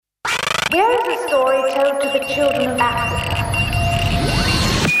Where is the story told to the children of Africa?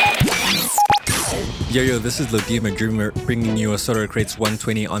 Yo, this is Lodima Dreamer bringing you Assorted Crates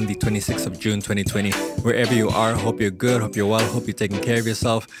 120 on the 26th of June 2020. Wherever you are, hope you're good, hope you're well, hope you're taking care of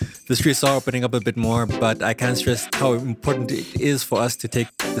yourself. The streets are opening up a bit more, but I can't stress how important it is for us to take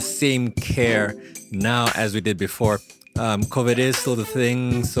the same care now as we did before. COVID is still the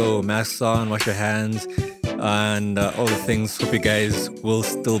thing, so masks on, wash your hands, and all the things. Hope you guys will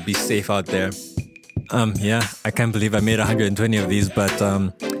still be safe out there. I can't believe I made 120 of these, but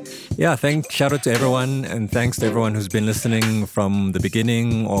shout out to everyone, and thanks to everyone who's been listening from the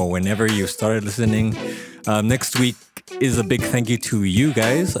beginning or whenever you started listening. Next week is a big thank you to you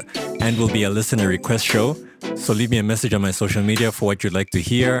guys, and will be a listener request show. So leave me a message on my social media for what you'd like to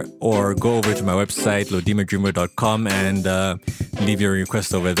hear, or go over to my website, lodimadreamer.com, and leave your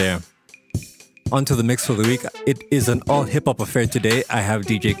request over there. On to the mix for the week. It is an all hip-hop affair today. I have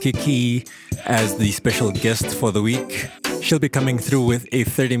DJ Kiki as the special guest for the week. She'll be coming through with a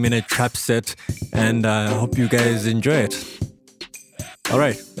 30-minute trap set, and I hope you guys enjoy it.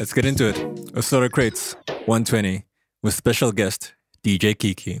 Alright, let's get into it. Assorted Crates 120 with special guest DJ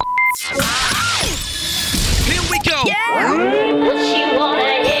Kiki. Here we go! Yeah. What you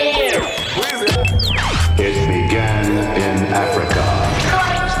wanna hear? It began in Africa.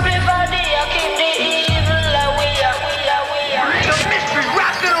 The mystery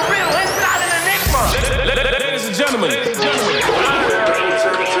wrapped in a riddle, it's not an enigma. Ladies and gentlemen.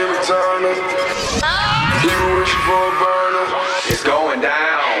 It's going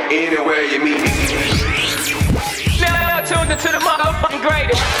down anywhere you meet me. Now tuned into the motherfucking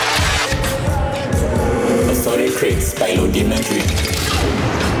greatest. Assorted Crates by Lodima Dreamer.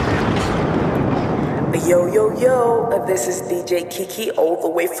 Yo, this is DJ Kiki all the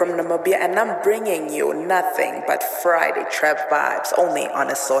way from Namibia, and I'm bringing you nothing but Friday trap vibes only on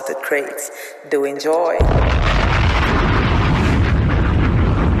Assorted Crates. Do enjoy.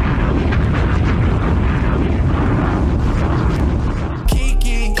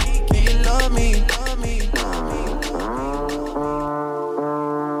 Kiki, you love me.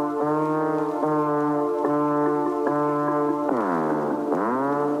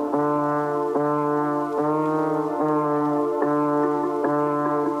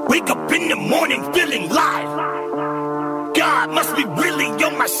 Wake up in the morning feeling live. God must be really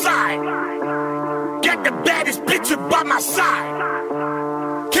on my side. Got the baddest bitch by my side.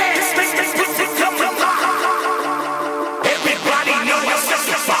 Can't stay come alive. Everybody know I'm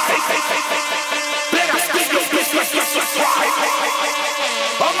justified. Better speak your bitch like you're surprised.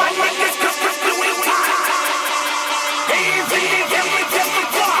 All my niggas just doing time. Easy, every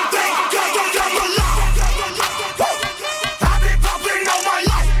testify. Thank God I'm alive. I've been popping all my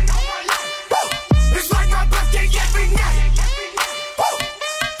life. It's like my birthday every night.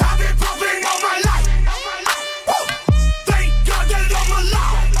 I've been popping all my life. Thank God that I'm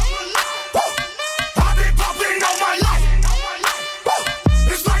alive. I've been popping all my life.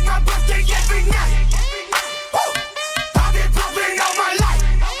 It's like my birthday every night. I've been popping all my life.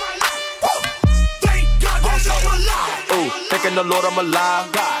 Thank God that I'm alive. Oh, thanking the Lord I'm alive.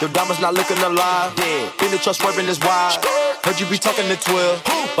 Your diamonds not looking alive. In the truck swerving is wild. Heard you be talking to 12,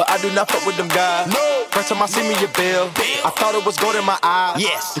 but I do not fuck with them guys. First time I see me, your bill. I thought it was gold in my eyes.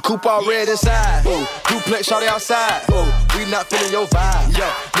 Yes, the coupe all red inside. Ooh, duplex shawty outside. Ooh, we not feeling your vibe. Yo,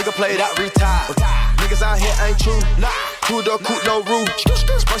 nigga played out, retired. Niggas out here ain't true. Two-door coupe, no roof.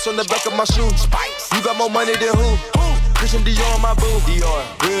 Spice on the back of my shoe. You got more money than who? Christian Dior on my boo.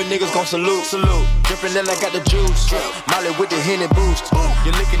 Real niggas gon' salute. Drippin' then I got the juice. Molly with the Henny boost.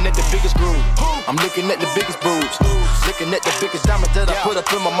 You're looking at the biggest groove. I'm looking at the biggest boobs. Looking at the biggest diamond that I put up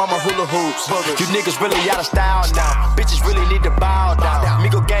in my mama hula hoops. You niggas really out of style now. Bitches really need to bow down.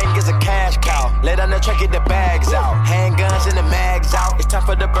 Migo gang is a cash cow. Lay down the track, get the bags out. Handguns and the mags out. It's time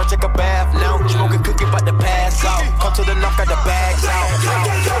for the bird, take a bath now. Smoking cookie, but the pass out. Come to the knock, got the bags out.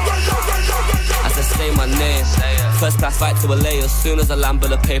 As I say my name, first class flight to LA as soon as I land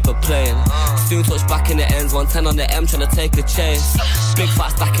with a paper plane. Soon touch back in the ends, 110 on the M trying to take a chase. Big fat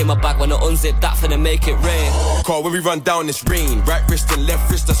stack in my bag when I unzip that finna make it rain. Call when we run down this rain. Right wrist and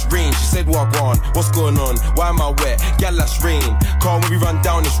left wrist, that's rain. She said, walk on, what's going on? Why am I wet? Gal, that's rain. Call when we run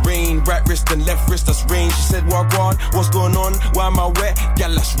down this rain. Right wrist and left wrist, that's rain. She said, walk on, what's going on? Why am I wet?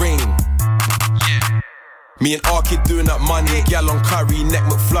 Gal, that's rain. Me and R Kid doing that money. Gal on curry, neck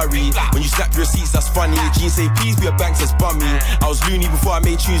McFlurry. When you snap your receipts, that's funny. Jeans say please be a bank, says bummy. I was loony before I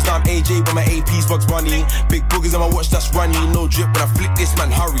made tunes, now I'm AJ, but my AP's Bugs Bunny. Big boogers on my watch, that's runny. No drip when I flick this, man,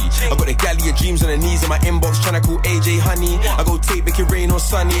 hurry. I got the galley of dreams on the knees in my inbox, tryna call AJ honey. I go tape, make it rain or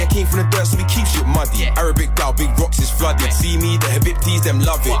sunny. I came from the dirt, so we keep shit muddy. Arabic gal, big rocks is flooded. See me, the Habibtis, them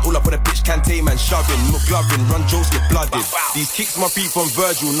love it. All up on the bitch, Kante, man, shoving. McGlovin, run jokes, get blooded. These kicks my feet from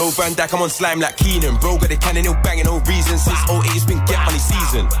Virgil. No Van Dijk, I'm on slime like Keenan. Bro, got the cannon, he'll banging, no reason. Since 08, it's been get money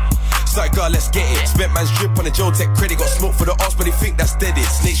season. Side girl, let's get it. Spent man's drip on the Joe Tech credit. Got smoke for the arse, but they think that's dead it.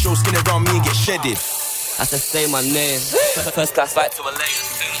 Snake show skin around me and get shedded. I said say my name. First class flight to LA.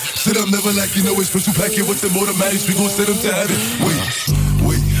 Sit up never like you know it's special packet with them automatics. We gon' send them to heaven.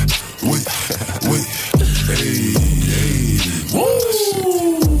 Wait. Hey. Woo!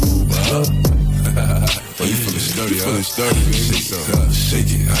 Oh, you feeling sturdy, man.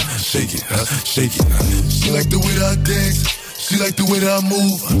 Shake it. She like the way that I dance. She like the way that I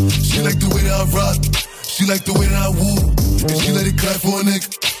move. She like the way that I rock. She like the way that I woo. And she let it clap for a nigga.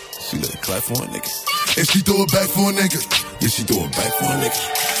 And she throw it back for a nigga. Yeah, she throw it back for a nigga.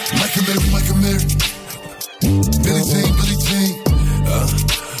 Michael Mary. Billie Jean.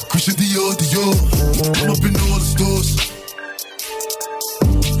 Christian Dior. I'm up in all the stores.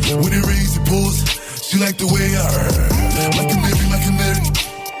 When it rains, it pours. She like the way I heard. Michael Mary.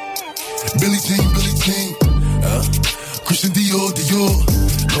 Billie Jean. Christian Dior.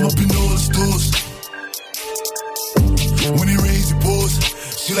 I'm up in all the stores. When it rains, it pours.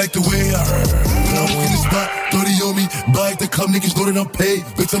 She like the way I heard. When I walk in the spot, 30 on me. Buy at the club, niggas know that I'm paid.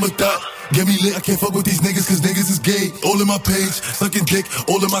 Bitch, I'm a thot. Get me lit, I can't fuck with these niggas cause niggas is gay. All in my page, sucking dick.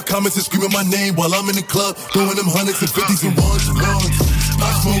 All in my comments and screaming my name while I'm in the club. Throwing them hundreds and fifties and ones. I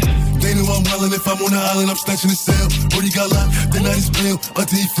smoke, they know I'm wildin'. If I'm on the island, I'm snatching the cell. Brody got locked, the night is bail.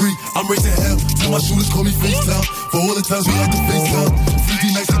 Until he free, I'm raising hell. Tell my shooters call me FaceTime. For all the times we had to FaceTime.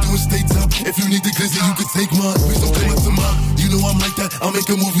 3D nights I do a state time. If you need the glizzy, you can take mine. Please don't come up to mine. You know I'm like that, I'll make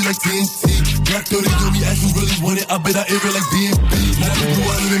a movie like TNT. Black 30 on me, as you really want it. I bet I air it like BNB. Now I blue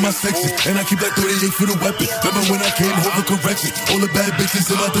island in my section. And I keep that 38 for the weapon. Remember when I came home for correction? All the bad bitches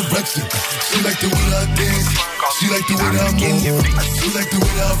in my direction. She like the way that I dance. She like the way that I move. She like the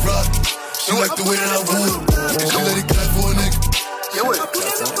way that I rock. She like the way that I woo. And she let it clap for a nigga.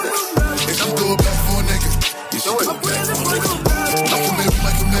 And she throw it back for a nigga. Yeah, she throw it back for a nigga.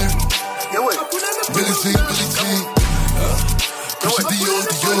 Michael Mary. Billie Jean. Christian Dior.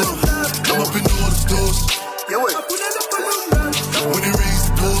 I'm up in all the stores. When it rains,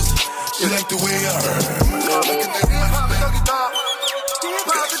 it pours. She like the way I heard.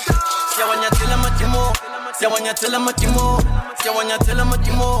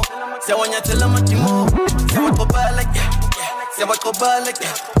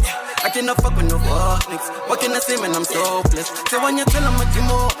 I cannot fuck with no fuck niggas. What can I say, man? I'm so blessed. Say when you tell 'em what you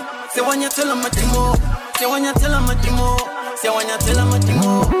more. Say when you tell 'em what you more. Say when you tell 'em what you more. Say when you tell 'em what you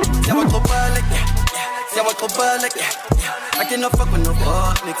more. Say what go by like that. Say what go by like that. I cannot fuck with no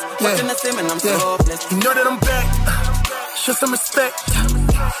fuck niggas. What can I say, man? I'm so blessed. You know that I'm back. Show some respect.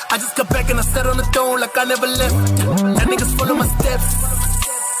 I just got back and I sat on the throne like I never left. That niggas follow my steps.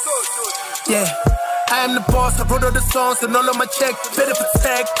 Yeah. I am the boss, I wrote all the songs and all of my checks. Better for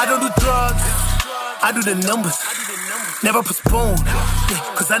tag, I don't do drugs. I do the numbers. Never postpone, yeah,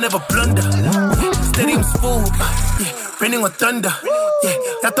 cause I never blunder. Yeah, stadium smooth, yeah, raining on thunder.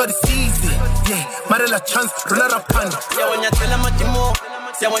 Yeah, I thought it's easy. Yeah, mare la chance, roll out a panda. Say when you tell 'em what you more.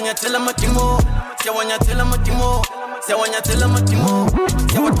 Say when you tell 'em what you more. Say when you tell 'em what you more. Say when you tell 'em what you more.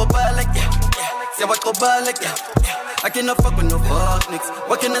 Say what go by like that. Say what go by like that. I cannot fuck with no fuck niggas.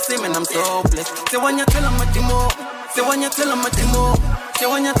 What can I say, man? I'm so blessed. Say when you tell 'em what you more. Say when you tell 'em what you more. Say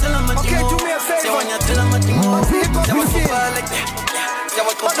when you tell 'em what you more. Okay, do me a favor. Say when you tell 'em what you more. Say what go by like that. Say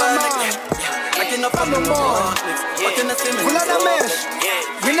what go by like that. I cannot fuck with no fuck niggas. What can I say, man?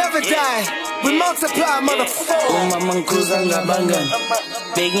 We never die. We multiply, motherfucker. Umamankuza ngabangan,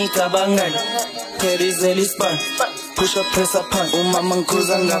 begi kabangan, kerizeli span, push up press up pan.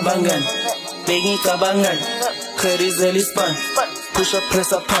 Umamankuza ngabangan, begi kabangan, kerizeli span, push up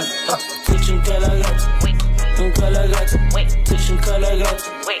press up pan. Teaching kalagat, kalagat, teaching kalagat,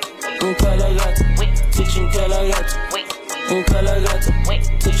 kalagat, teaching kalagat, kalagat,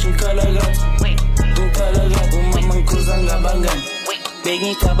 teaching kalagat, kalagat. Umamankuza ngabangan.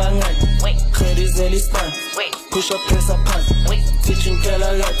 Begging kabangan, kerizeli span, push up press up pan, teaching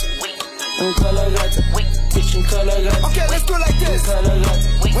kalagat, kalagat, teaching kalagat. Okay, let's do it like this.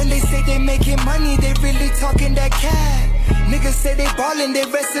 When they say they making money, they really talking that cash. Niggas say they ballin', they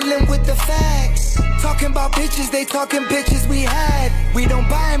wrestling with the facts. Talking about bitches, they talking bitches we had. We don't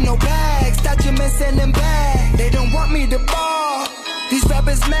buy them no bags, documents send them back. They don't want me to ball. These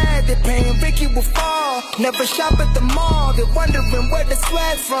rappers mad, they praying Ricky will fall. Never shop at the mall, they're wondering where the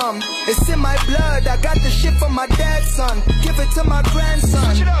swag from. It's in my blood, I got the shit from my dad's son. Give it to my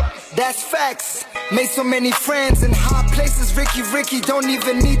grandson. That's facts. Made so many friends in high places. Ricky don't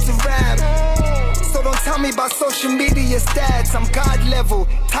even need to rap. So don't tell me about social media stats. I'm God level.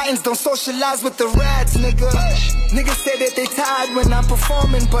 Titans don't socialize with the rats, nigga. Niggas say that they tired when I'm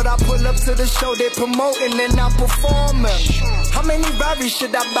performing, but I pull up to the show they promoting and I'm performing. How many Rarries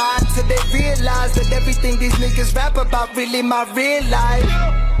should I buy till they realize that everything these niggas rap about really my real life?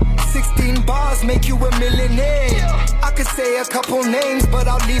 16 bars make you a millionaire. I could say a couple names, but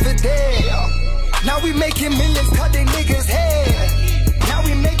I'll leave it there. Now we making millions, cutting niggas' hair. Now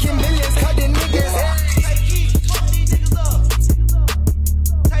we making millions, cutting niggas' hair.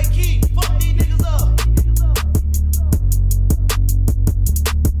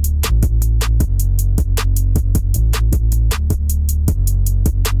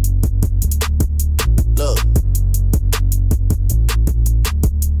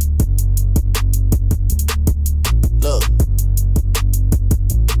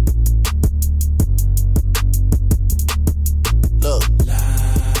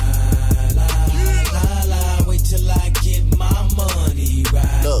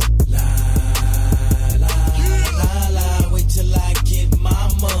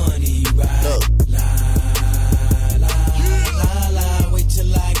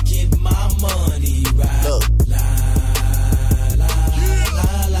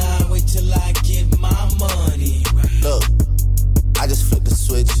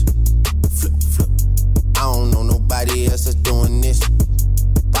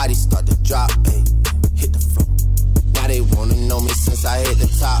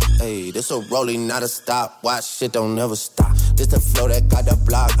 A rolling, not a stop. Watch shit don't never stop. This the flow that got the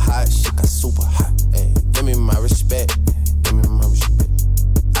block hot. Shit got super hot. Ay, give me my respect. Give me my respect.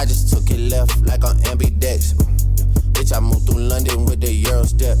 I just took it left like on ambidex. Bitch, I moved through London with the Euro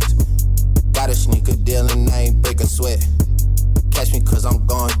steps. Got a sneaker deal and I ain't break a sweat. Catch me cause I'm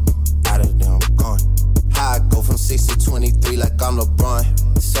gone. Out of there, I'm gone. How I go from 6 to 23 like I'm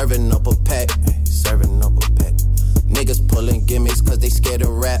LeBron. Serving up a pack. Serving up a pack. Niggas pulling gimmicks cause they scared of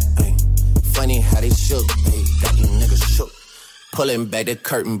rap. Ay. Funny how they shook, ayy, got these niggas shook. Pulling back the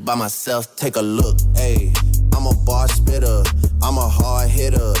curtain by myself, take a look, ayy. I'm a bar spitter, I'm a hard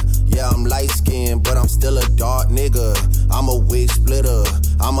hitter. Yeah, I'm light-skinned, but I'm still a dark nigga. I'm a wig splitter,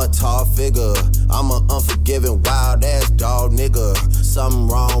 I'm a tall figure. I'm an unforgiving, wild-ass dog nigga. Something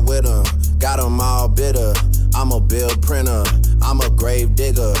wrong with him, got him all bitter. I'm a bill printer, I'm a grave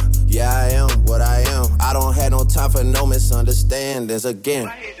digger. Yeah, I am what I am. I don't have no time for no misunderstandings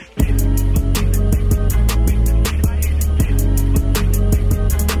again.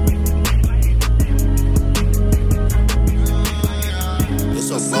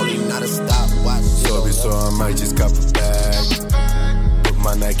 Not a stopwatch. So I might just cop a bag. Put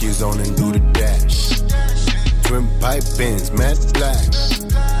my Nikes on and do the dash. Twin pipe pins, matte black.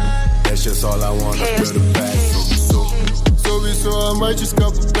 That's just all I want after the back. So I might just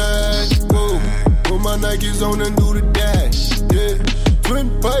cop a bag. Whoa. Put my Nikes on and do the dash. Yeah. Twin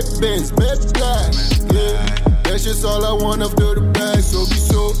pipe pins, matte black. Yeah. That's just all I want after the back.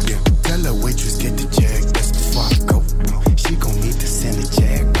 Yeah. Tell the waitress get the jag. That's before I go. She gon' need to send a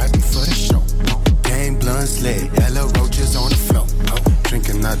jag right before the show. Game blunt sled, hella roaches on the floor.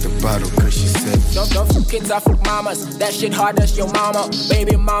 Drinking out the bottle cause she said Don't fuck kids, I fuck mamas. That shit hard as your mama.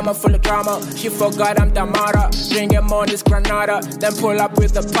 Baby mama full of drama. She forgot I'm the mother. Drinking more this granada. Then pull up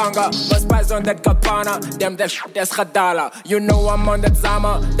with the panga. My spies on that cabana. Damn that shit, that's Khadala. You know I'm on that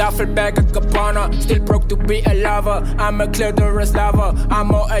Zama. Duffel bag at Cabana. Still broke to be a lover. I'm a clitoris lover. I'm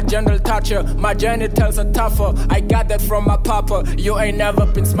more a gentle toucher. My genitals are tougher. I got that from my papa. You ain't never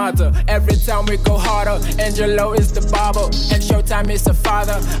been smarter. Every time we go harder. Angelo is the barber. And Showtime is a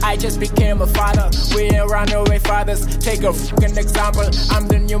father. I just became a father. We ain't runaway fathers. Take a fucking example. I'm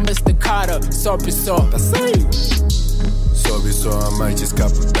the new Mr. Carter. So be so. So I might just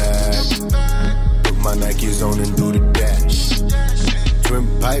cop a bag. Put my Nikes on and do the dash. Twin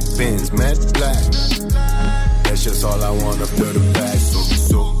pipe pins, matte black. That's just all I want after the back.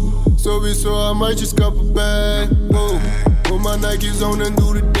 So I might just cop a bag. Whoa. Put my Nikes on and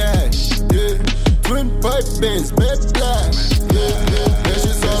do the dash. Yeah. Twin pipe pins, matte black. Yeah. That's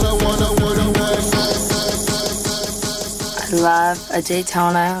just all I want after the back. I love a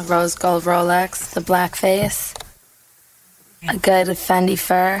Daytona rose gold Rolex, the black face, a good Fendi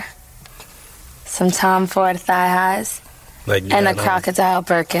fur, some Tom Ford thigh highs, and a crocodile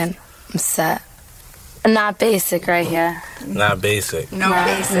Birkin. I'm set. Not basic right here. Not basic.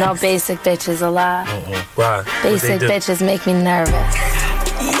 No basic bitches allowed. Why? Basic bitches make me nervous.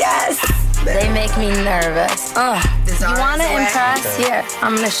 Yes! They make me nervous. You want to impress? Here,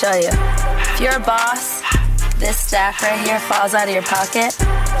 I'm going to show you. If you're a boss, this stack right here falls out of your pocket.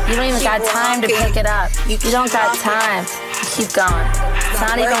 You don't even got time to pick it up. You don't got time. Keep going. It's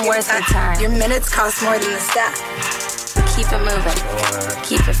not even worth your time. Your minutes cost more than the stack. Keep it moving.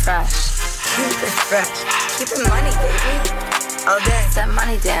 Keep it fresh. Keep it fresh. Keep it money, baby. All day. It's that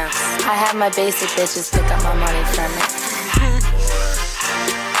money dance. I have my basic bitches pick up my money from me.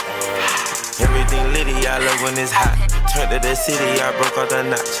 Everything litty, I love when it's hot. Turned to the city, I broke out the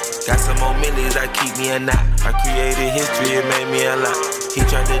notch. Got some more millies, I keep me a knot. I created history, it made me a lot. He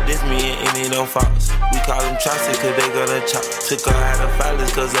tried to diss me and it don't false. We call them chopsticks cause they gonna chop. Took her out of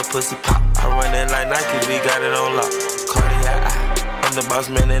filers cause her pussy pop. I run it like Nike, we got it on lock. Cardiac eye. I'm the boss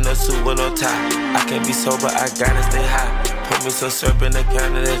man in a suit with no tie. I can't be sober, I gotta stay high. Put me some syrup in the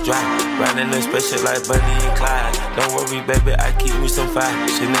counter that's dry. Riding a special like Bunny and Clyde. Don't worry, baby, I keep me some fire.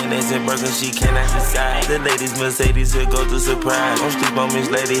 Shenanigans and burgers, she cannot decide. The ladies Mercedes will go to surprise. Don't sleep on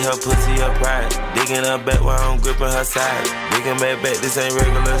Miss Lady, her pussy, her pride. Digging her back while I'm gripping her sides. Digging back, this ain't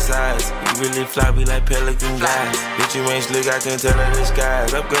regular size. You really fly, be like pelican guys. Bitch, you ain't slick, I can tell her the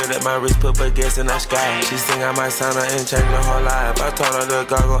skies. Upgrade at my wrist, put her gas in the sky. She sing I might sign her and change her whole life. I told her to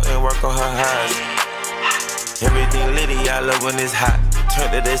goggle and work on her highs. Everything litty, I love when it's hot.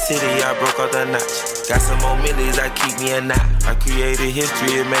 Turned to the city, I broke out the notch. Got some more millies, I keep me a knot. I created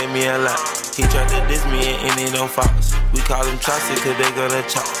history, it made me a lot. He tried to diss me and it don't false. We call them chopsticks cause they gonna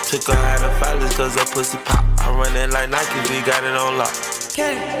chop. Took her out of filers cause her pussy pop. I run it like Nike, we got it on lock.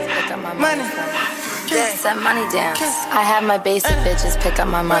 Pick up my money from me. It's that money dance. I have my basic bitches pick up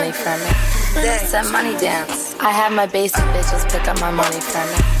my money from me. It's that money dance. I have my basic bitches pick up my money from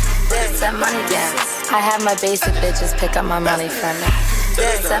me. It's that money dance. I have my basic bitches pick up my money from me.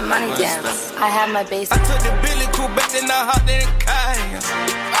 It's that money dance. I have my basic. I took the Billy Cool back in the hot in Kaya.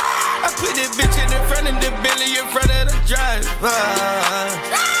 I put the bitch in front of the Billy in front of the driver.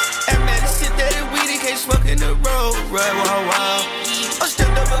 And man, the shit that it weedy can't smoke in the road. Right, wow. I'm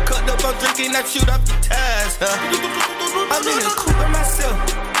stepped up and cut up, I'm drinking, I shoot off the tires. I'm in the coupe by myself.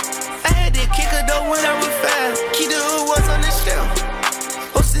 I had to kick her though when I was fast. Keep the was on the shelf.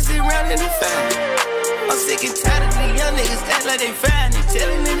 Hostess around in the fan. I'm sick and tired of the young niggas act like they fine and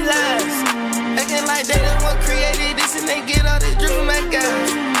telling them lies. Acting like they the one created this and they get all this drip from my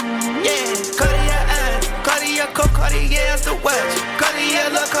guys. Yeah, Cartier eyes, Cartier coke, Cartier is the watch.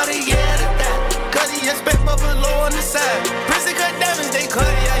 Cartier look, Cartier the thigh. Cartier spec buffalo on the side. Prison cut diamonds, they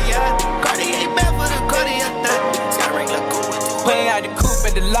Cartier, yeah. Cartier bad for the Cartier thigh. Skyring look cool. Pulling out the coupe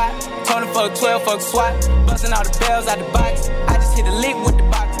at the lot. Tony fuck 12, fuck SWAT. Busting all the bells out the box. I just hit a lick with the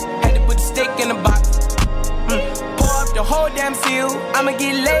box. Had to put the stick in the box. Pour up the whole damn seal. I'ma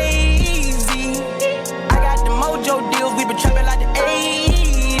get lazy. I got the mojo deals. We been trapping like the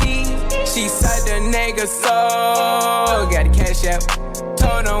 80s. She said the nigga so. Got the cash out.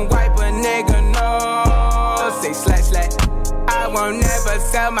 Told him wipe a nigga no. Say slash. I won't never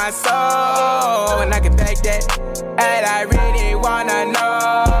sell my soul. And I can back that. And I really wanna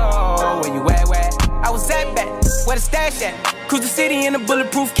know where you at, where? I was at back, where the stash at? Cruise the city in a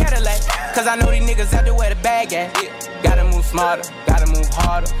bulletproof Cadillac. Cause I know these niggas out there where the bag at. Gotta move smarter, gotta move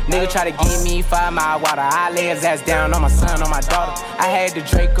harder. Nigga try to give me 5 mile water. I lay his ass down on my son, on my daughter. I had the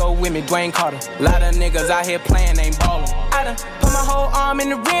Draco with me, Dwayne Carter. Lot of niggas out here playing, ain't ballin'. I done put my whole arm in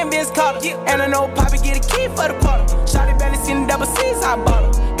the rim, Vince Carter. And I know Poppy get a key for the quarter. Shawty barely seen the double C's, I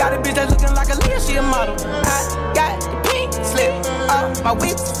bought her. Got a bitch that's looking like a Leah, she a model. I got the pink slip, my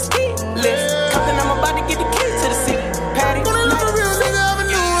whip ski list. Compton, I'm about to get the key to the city. Patty,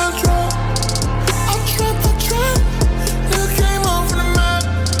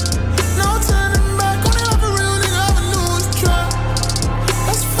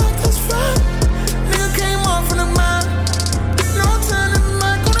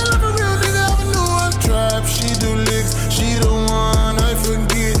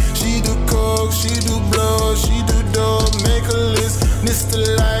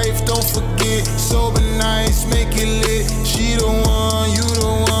 Mr. Life, don't forget, sober nights, make it lit. She the one, you the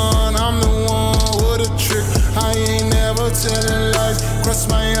one, I'm the one, what a trick. I ain't never telling lies, cross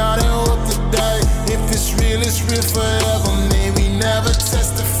my heart and hope to die. If it's real forever, may we never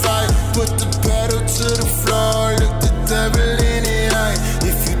testify. Put the pedal to the floor, look the devil in the eye.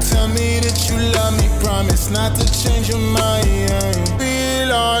 If you tell me that you love me, promise not to change your mind.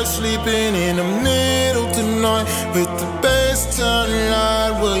 We are sleeping in the middle tonight with the best turn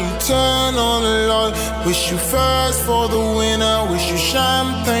light. Will you turn on the light? Wish you first for the winner. Wish you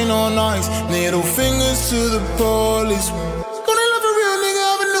champagne on ice. Middle fingers to the police. Gonna love a real nigga,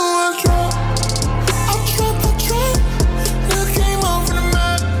 I knew I was drunk. I tried. Nigga came off in the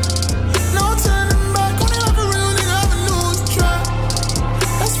map. No turning back. Gonna love a real nigga, I knew it was trap.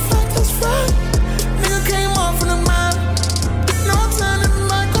 That's fact. Nigga came off in the map. No turning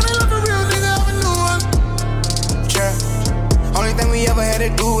back. Gonna love a real nigga, I knew it was trap. Only thing we ever had to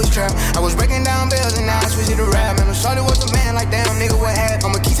do was trap. I was breaking down bills and now I switched it to rap. Man, I'm sorry was a man like damn nigga, what happened?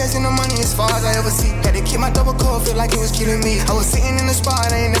 I'ma keep chasing the money as far as I ever see. Had to keep my double coat, feel like it was killing me. I was sitting in the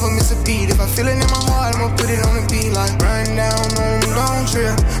spot, I ain't never miss a beat. If I feel it in my heart, I'ma put it on the beat. Like run down on the long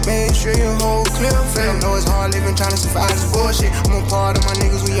trip. Make sure your whole clear. Feel know it's hard living, trying to survive this bullshit. I'm a part of my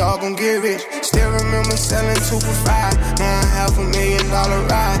niggas, we all gon' get rich. Still remember selling 2 for $5. Now I $500,000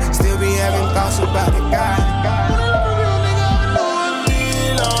 ride. Still be having thoughts about the guy.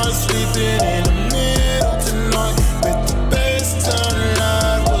 Sleeping in the middle tonight with the bass turn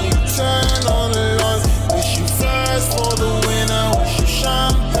loud. Will you turn on the lights? Wish you first for the winner. Wish you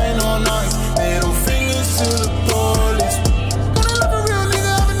champagne on ice. Middle fingers to the police. Gonna love a real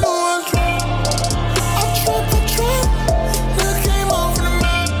nigga, I knew I was drunk. I tried. Nigga came off in the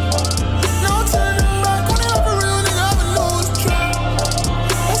map. No turning back. Gonna love a real nigga, I knew it was trap.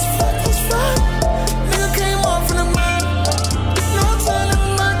 That's fact. Nigga came off in the map. No turning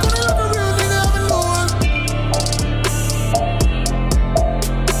back.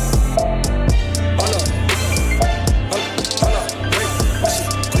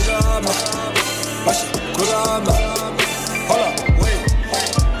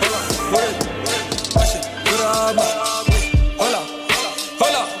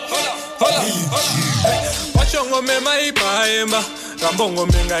 Rambongo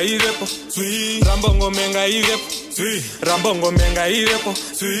menga irepo, Rambongo menga irepo, Rambongo menga irepo,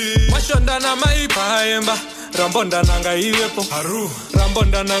 Mashonda na maipa emba, Rambonda nanga irepo,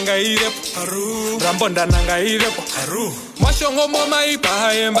 Rambonda nanga irepo, Rambonda nanga irepo, Mashongo mo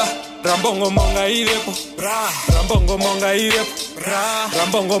maipa emba, Rambongo monga irepo, Rambongo monga irepo,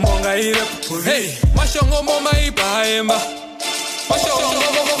 Rambongo monga irepo, hey, Mashongo mo maipa emba.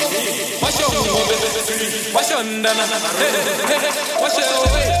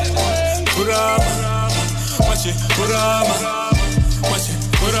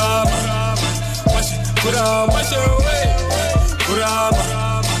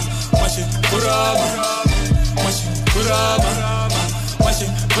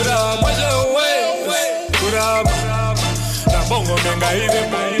 Rambongo menga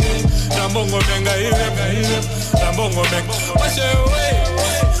irepo, Rambongo menga irepo, Rambongo menga wash away.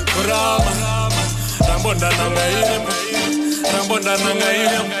 Kurama, Rambonda nanga irepo, Rambonda nanga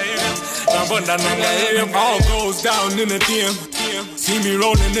irepo, Rambonda nanga irepo. All goes down in the DM. See me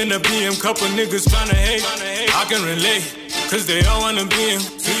rolling in the BM, couple niggas tryna hate. I can relate, cause they all wanna be him.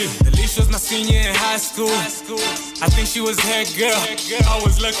 Alicia was my senior in high school. I think she was head girl. I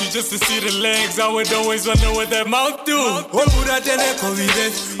was lucky just to see the legs. I would always wonder what that mouth do. Ora tene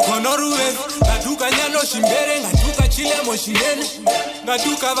COVID, konoruwe. Ngatuka nyano shimbere, ngatuka chile moshindene.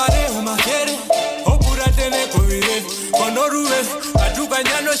 Ngatuka vare umakere. Ora tene COVID, konoruwe. Ngatuka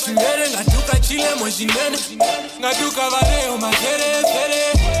nyano shimbere, ngatuka chile moshindene. Ngatuka vare umakere, fere.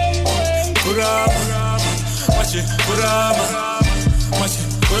 Kurama, mashi kurama, mashi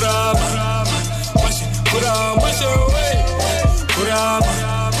kurama. Kurama, wash away. Kurama,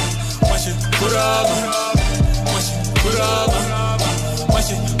 wash it. Kurama, wash it. Kurama,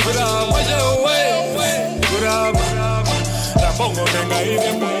 wash it. Kurama, wash away. Kurama, Rambongo menga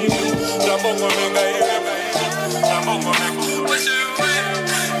irepo, Rambongo menga irepo, Rambongo menga wash away.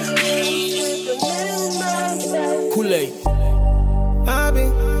 Kool-Aid. I've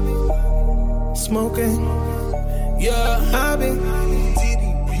been smoking, yeah. I've been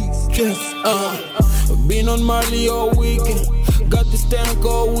just been on Marley all weekend. Got this tank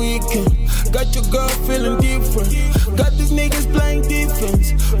all weekend. Got your girl feeling different. Got these niggas playing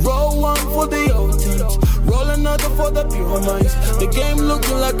defense. Roll one for the old teams. Roll another for the pure minds. The game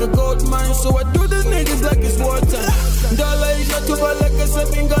looking like a gold mine. So I do these niggas like it's wartime. Dollar is not too bad like a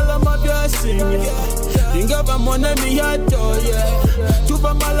Sabingala Mafia singer. Ingaba mona mi yato, yeah.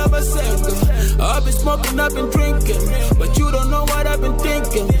 Tuba malaba senga. I've been smoking, I've been drinking. But you don't know what I've been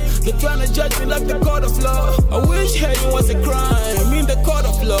thinking. They're trying to judge me like the court of law. I wish hating was a crime in the court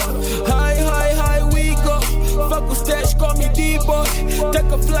of law. High, we go. Fuck with stash, call me D-boy.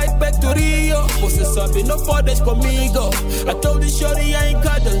 Take a flight back to Rio. Você sabe, no fodes comigo. I told this shorty I ain't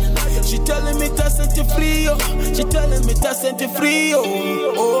cuddling. She telling me tá sente frio. She telling me tá sente frio.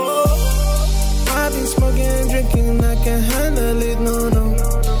 Oh. I've been smoking and drinking and I can't handle it, no.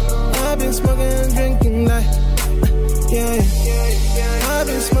 I've been smoking and drinking like, yeah. I've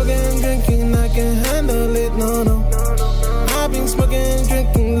been smoking, drinking, I can handle it, no. I've been smoking,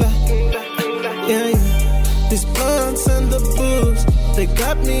 drinking, like, yeah. These blunts and the booze, they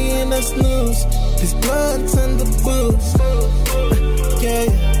got me in a snooze. These blunts and the booze, yeah.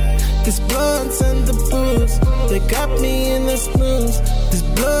 These blunts and the booze, they got me in a snooze. These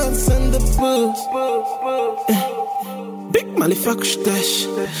blunts and the booze, Big motherfucker stash,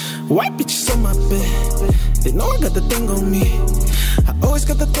 white bitches on my bed. They know I got the thing on me. I always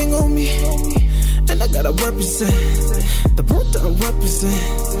got the thing on me. And I gotta represent the brute I represent.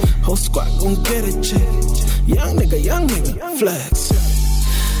 Whole squad gon' get a check. Young nigga, flex.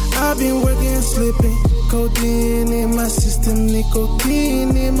 I've been working and sleeping. Codeine in my system,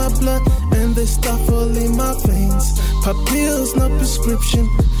 nicotine in my blood, and the stuff all in my veins. Pop pills, no prescription.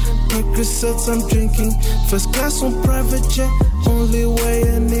 Percocets I'm drinking. First class on private jet. Only way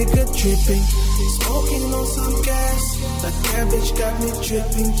a nigga tripping. Smoking on some gas. That cabbage got me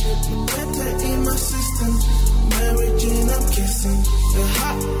tripping. Better in my system. Mary Jane I'm kissing. The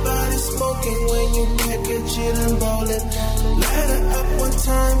hot body smoking when you package it and roll it. Light it up one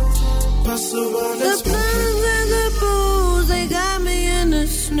time. Pass around and smoke it. The blunts and the booze, they got me in the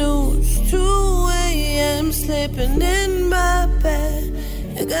snooze. 2 a.m. sleeping in my bed.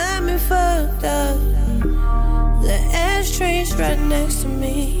 You got me fucked up. The ashtray's right next to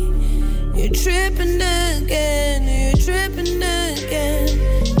me. You're tripping again.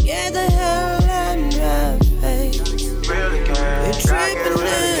 Get the hell out of my face. You're tripping again. It's tripping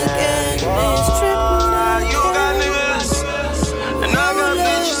again. You got niggas, and I got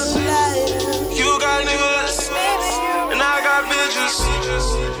bitches. You got niggas, and I got bitches.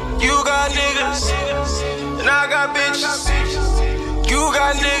 You got niggas, and I got bitches. You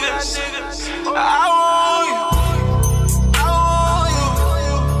got niggas. I want you.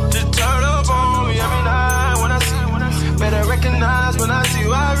 Recognize when I see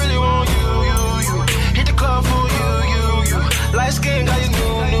you, I really want you. Hit the club for you. Light skin got you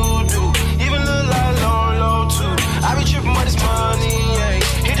new. Even look like low too. I be tripping with this money, yeah.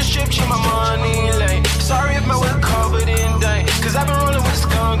 Hit the strip, check my money, like. Sorry if my whip covered in dang. Cause I been rolling with a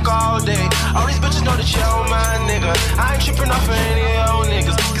skunk all day. All these bitches know that you're my nigga. I ain't tripping off of any old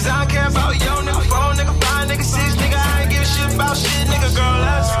niggas. Cause I don't care about yo nigga, 4 nigga, 5 nigga, 6 nigga. I ain't give a shit about shit, nigga, girl,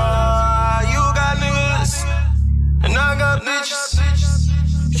 that's you got niggas. And I got bitches.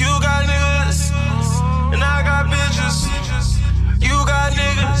 You got niggas. And I got bitches. You got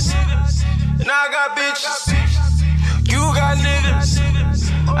niggas. And I got bitches. You got niggas.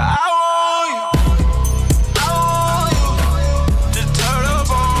 I want you. I want you to turn up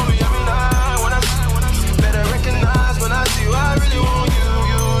on me every night when I see you. Better recognize when I see you. I really want you.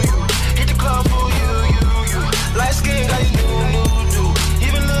 Hit the club for you. Light skin got you new.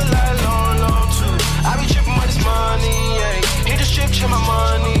 Even look like long too. I be tripping with this money, yeah. Hit the strip, check my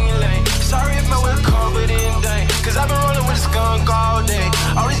money, like. Sorry if my whip covered in dang. Cause I been rolling with a skunk all day.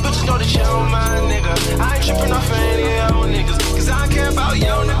 All these bitches know that you're my nigga. I ain't tripping off of any old niggas. Cause I don't care about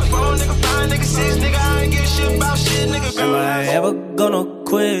yo nigga, 4 nigga, 5 nigga, 6 nigga. I ain't give a shit about shit, nigga. Am I ever gonna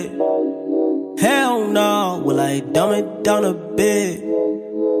quit? Hell no. Will I dumb it down a bit?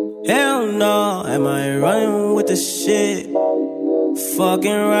 Hell no. Am I running with the shit?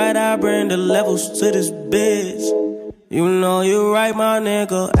 Fucking right, I bring the levels to this bitch. You know you right, my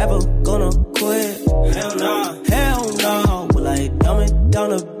nigga. Ever gonna quit? Hell nah. Will I dumb it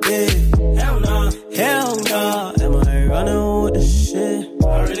down a bit? Hell nah. Am I running with the shit?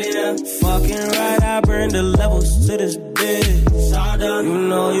 I really am. Fucking right, I bring the levels to this bitch. You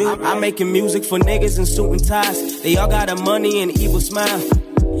know you. I'm making music for niggas in suit and ties. They all got a money and evil smile.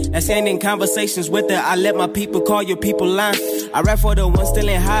 That's ending conversations with her. I let my people call your people line. I rap for the ones still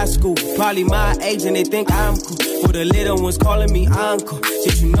in high school. Probably my age and they think I'm cool. For the little ones calling me uncle.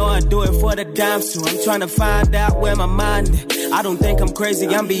 Shit, you know I do it for the dimes too. I'm trying to find out where my mind is. I don't think I'm crazy,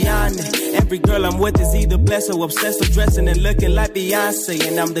 I'm beyond it. Every girl I'm with is either blessed or obsessed with dressing and looking like Beyonce.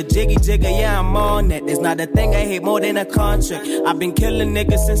 And I'm the jiggy jigger, yeah, I'm on that. There's not a thing I hate more than a contract. I've been killing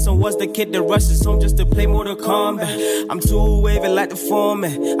niggas since I was the kid that rushes home just to play Mortal Kombat. I'm too wavy like the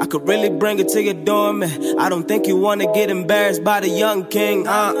foreman. I could really bring it to your door, man. I don't think you wanna get embarrassed by the young king.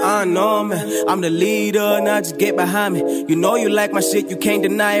 No, man. I'm the leader, now just get behind me. You know you like my shit, you can't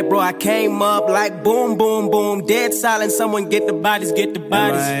deny it, bro. I came up like boom, boom, boom. Dead silent, someone get the bodies, get the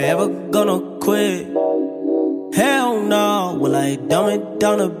bodies. Am I ever gonna quit? Hell no. Will I dumb it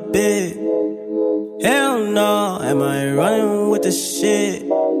down a bit? Hell no. Am I running with the shit?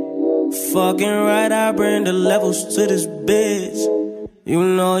 Fucking right, I bring the levels to this bitch. You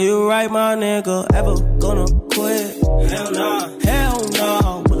know you right, my nigga. Ever gonna quit? Hell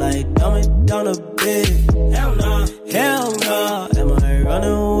no. Will I dumb it down a bit?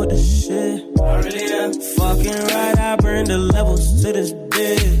 running with the shit. I really am. Fucking right, I burn the levels to this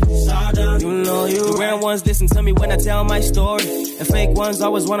bitch. You know you. Real ones listen to me when I tell my story, and fake ones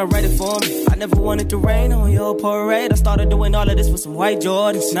always wanna write it for me. I never wanted to rain on your parade. I started doing all of this with some white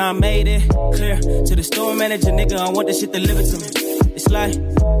Jordans. Now I made it clear to the store manager, nigga, I want this shit delivered to me. It's like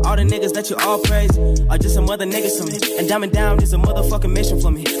all the niggas that you all praise are just some other niggas to me. And Diamond Down is a motherfucking mission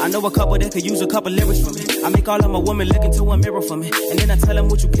for me. I know a couple that could use a couple lyrics for me. I make all of my women look into a mirror for me, and then I tell them,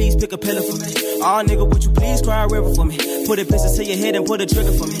 would you please pick a pillow for me? Oh nigga, would you please cry a river for me? Put a pistol to your head and put a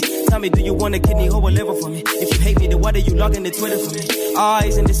trigger for me. Tell me, do you want a kidney or a liver for me? If you hate me, then why do you log into Twitter for me? Oh,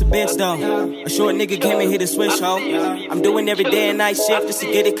 isn't this a bitch though? A short nigga came and hit a switch, ho. I'm doing every day and night shift just to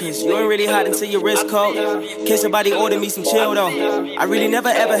get it, cause you ain't really hot until your wrist cold. Can somebody order me some chill though? I really never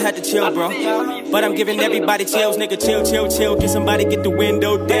ever had to chill, bro. But I'm giving everybody chills, nigga, chill, chill, chill. Get somebody get the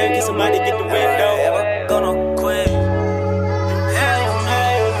window down, get somebody get the window. Ever gonna quit?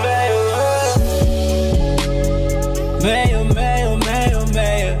 Mayo, mayo, mayo,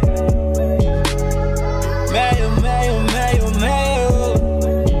 mayo. Mayo, mayo, mayo, mayo.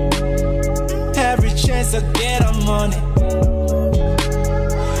 Every chance I get, I'm on it.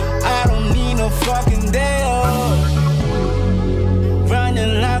 I don't need no fucking day off.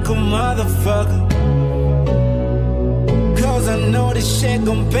 Running like a motherfucker, cause I know this shit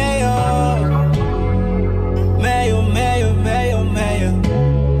gon' pay off. Mayo, mayo, mayo, mayo.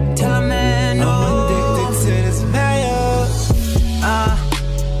 Tell a man no. I'm addicted to this mayo.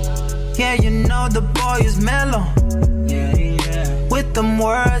 Yeah, you know the boy is mellow. Yeah, yeah. With them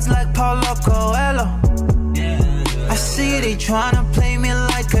words like Paulo Coelho. Yeah. I see they tryna play me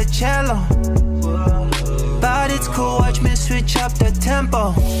like a cello. But it's cool, watch me switch up the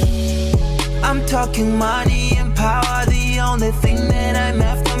tempo. I'm talking money and power, the only thing that I'm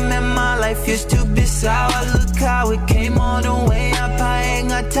after. Man, my life used to be sour. Look how it came all the way up. I ain't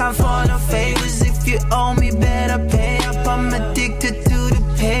got time for no favors. If you owe me, better pay up. I'm addicted to the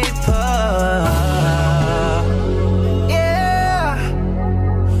paper. Yeah,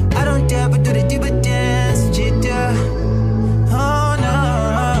 I don't dare but do the deeper dance, cheetah. Oh no,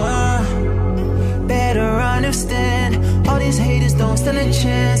 better understand. All these haters don't stand a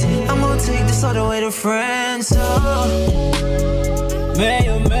chance. I'm gonna take this all the way to France. So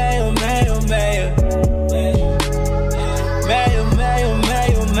mayo, mayo, mayo, mayo. Mayo, mayo,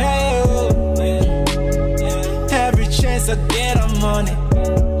 mayo, mayo. Every chance I get, I'm on it.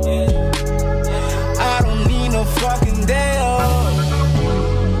 I don't need no fucking day off.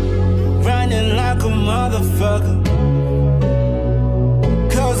 Running like a motherfucker,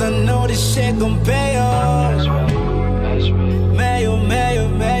 cause I know this shit gon' pay off. Mayo, mayo,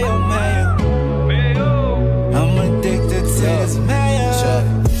 mayo, mayo. I'm addicted to this mayo.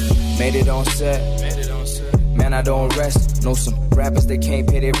 Made it on set. Man, I don't rest. Know some rappers that can't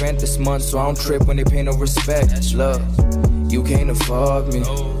pay their rent this month, so I don't trip when they pay no respect. Love, you can't afford me,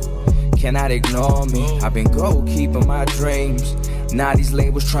 cannot ignore me. I've been gold keeping my dreams. Now these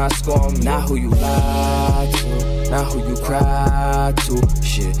labels try to score me. Not who you lie to, not who you cry to.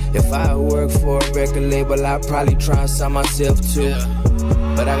 Shit, if I work for a record label, I'd probably try and sign myself too.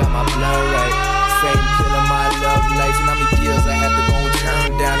 But I got my blood right. Fame killing my love life, and how many years I had to go and turn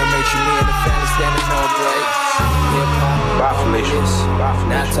down to make sure me and the family standing all bright.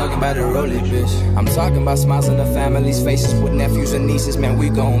 Not talking about the rolling bitch. I'm talking about smiles on the family's faces with nephews and nieces. Man, we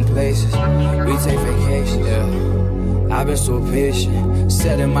going places. We take vacations. Yeah. I've been so patient,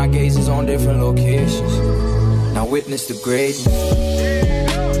 setting my gazes on different locations. Now witness the greatness.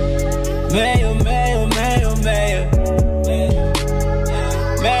 Mayo, mayo, mayo, mayo.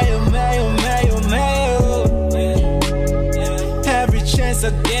 Mayo, mayo, mayo, mayo. Every chance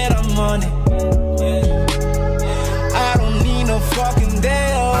I get, I'm on it. I don't need no fucking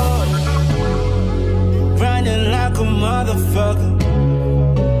day off. Running like a motherfucker,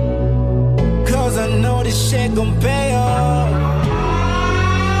 cause I know this shit gon' pay off.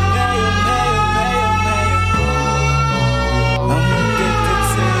 Mayo, mayo, mayo, mayo. I'm addicted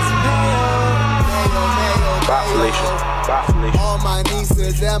to this mayo. Mayo, mayo. All my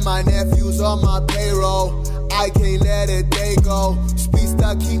nieces and my nephews on my payroll. I can't let a day go. Speed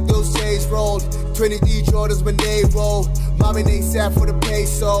stock, keep those shades rolled. 23 Jordans when they roll. Mommy ain't sad for the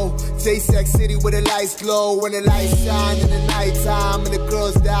peso. J-Sack City where the lights glow. When the lights shine in the nighttime. And the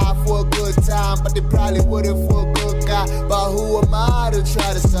girls die for a good time. But they probably wouldn't for a good guy. But who am I to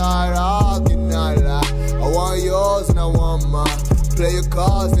try to start arguing? I lie. I want yours and I want mine. Play your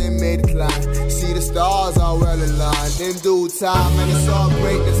cards and made climb. See the stars are well aligned. In due time, and it's all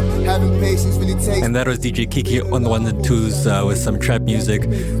greatness. Having patience really takes. And that was DJ Kiki on the ones and twos with some trap music.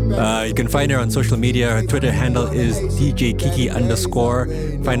 You can find her on social media. Her Twitter handle is DJ Kiki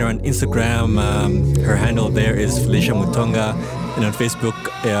 _. Find her on Instagram. Her handle there is Felicia Mutonga. And on Facebook,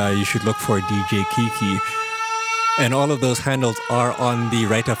 you should look for DJ Kiki. And all of those handles are on the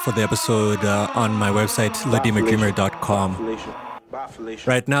write-up for the episode on my website, LadimaDreamer.com.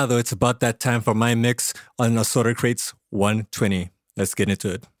 Right now, though, it's about that time for my mix on Assorted Crates 120. Let's get into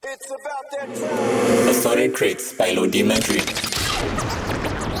it. Assorted Crates by Lodima Dream.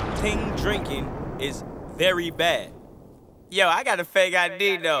 Ping drinking is very bad. Yo, I got a fake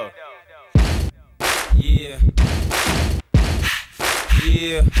ID though. Yeah.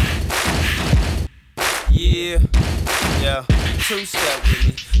 Yeah. Yeah. Yeah. Two-step with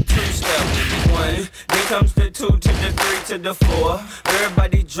me. Two-step with me. One. Then comes the 2 to the 3 to the 4.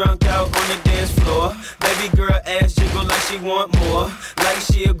 Everybody drunk out on the dance floor. Baby girl ass jiggle like she want more. Like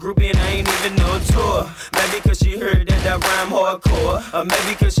she a groupie and I ain't even no tour. Maybe cause she heard that I rhyme hardcore. Or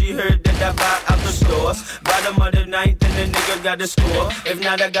maybe cause she heard that I buy out the stores. Bottom of the ninth and the nigga got the score. If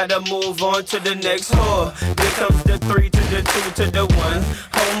not, I gotta move on to the next whore. Then comes the 3 to the 2 to the 1.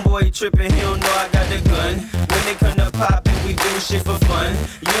 Homeboy tripping, he don't know I got the gun. When they come to poppin', we do shit for fun.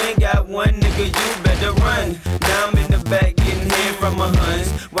 You ain't got one nigga, you better run. Now I'm in the back getting head from my huns.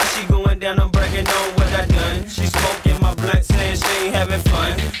 While she going down, I'm bragging on what I done. She smoking my blunt, saying she ain't having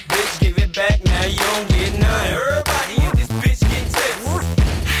fun. Bitch, give it back, now you don't get none. Everybody in this bitch get tips.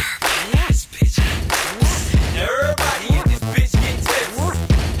 Yes, bitch. Now everybody in this bitch get tips.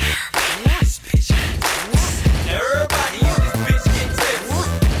 Yes, bitch. Now everybody in this bitch get tips.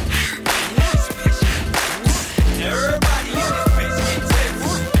 Yes, bitch. Now everybody in this bitch get tips.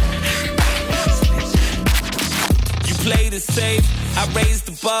 Yes, bitch. You played it safe, I raised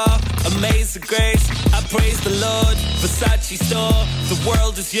the bar, amazing grace. I praise the Lord, Versace store. The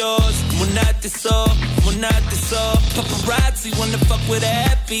world is yours, Monate so. Paparazzi wanna fuck with a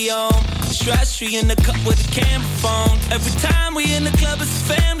happy on. Strashy in the cup with a camera phone. Every time we in the club, it's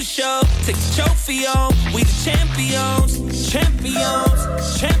a family show. Take the trophy on, we the champions.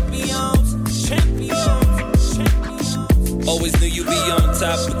 Always knew you'd be on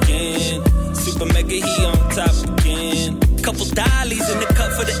top again. Super mega, he on top again. Couple dollies in the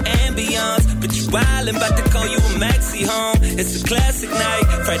cup for the ambiance. But you wildin', bout to call you a maxi home. It's a classic night,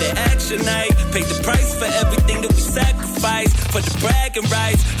 Friday action night. Paid the price for everything that we sacrificed. For the bragging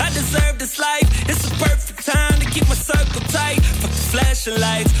rights, I deserve this life. It's a perfect time to keep my circle tight. Fuck the flashing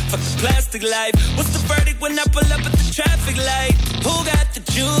lights, fuck the plastic life. What's the verdict when I pull up at the traffic light? Who got the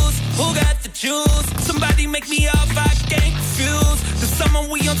juice? Who got the juice? Somebody make me off, I can't confuse. The summer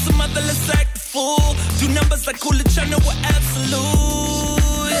we on some other, let's act the fool. Do numbers like Coolidge, I know we're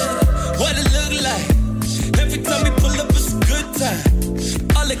absolute. Yeah. What it look like? Every time we pull up, it's a good time.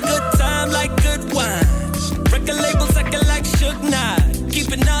 All a good time, like good wine. Record labels acting like Suge Knight.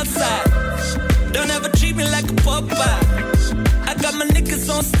 Keep it outside. Don't ever treat me like a Popeye. I got my niggas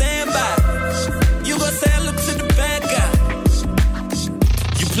on standby. You gon' say hello to the bad guy.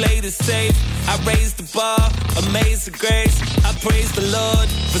 You played it safe, I raised the bar, amazing grace. I praise the Lord,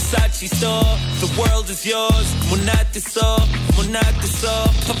 Versace store. The world is yours, Monate so.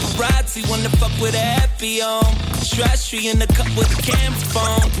 Paparazzi wanna fuck with a happy on. Strashy in the cup with a camera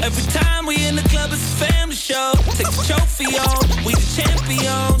phone. Every time we in the club, it's a family show. Take the trophy on, we the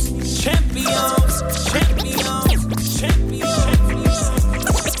champions.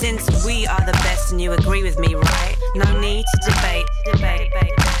 Since we are the best and you agree with me, right? No need to debate.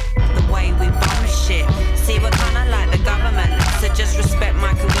 The way we bomb shit. See, we're kinda like the government, so just respect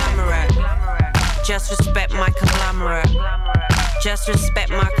my conglomerate. Just respect my conglomerate. Just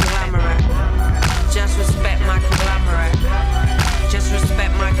respect my conglomerate. Just respect my conglomerate. Just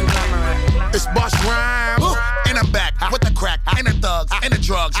respect my conglomerate. It's Boss Rhymes, and I'm back with the crack, and the thugs, and the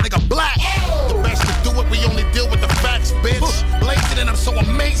drugs, nigga black. The best to do it, we only deal with the facts, bitch. Blazing and I'm so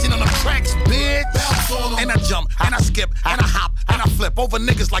amazing on the tracks, bitch. And I jump, and I skip, and I hop, and I flip over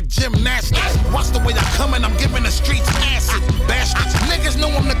niggas like gymnastics. Watch the way I come and I'm giving the streets acid. Baskets, niggas know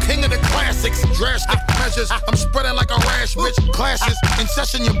I'm the king of the classics. Drastic measures, I'm spreading like a rash, bitch. Clashes, in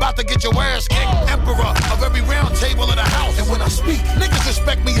session, you're about to get your ass kicked. Emperor of every round table of the house. And when I speak, niggas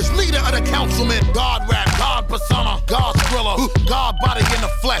respect me as leader of the councilman. God rap, God persona, God thriller, God body in the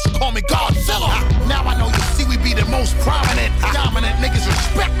flesh, call me Godzilla. Now I know you see we be the most prominent, dominant niggas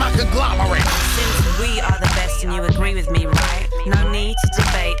respect my conglomerate. Since we are the best and you agree with me, right? No need to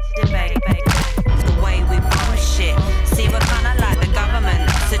debate. The way we bomb shit. See, we're kinda like the government,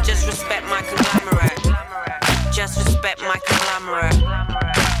 so just respect my conglomerate. Just respect my conglomerate.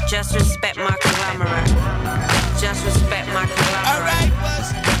 Just respect my conglomerate. Just respect my conglomerate. Alright,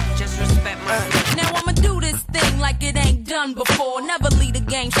 before. Never leave the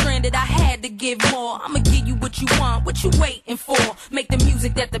game stranded, I had to give more. I'ma give you what you want, what you waiting for. Make the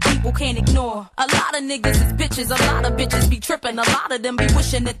music that the people can't ignore. A lot of niggas is bitches, a lot of bitches be tripping. A lot of them be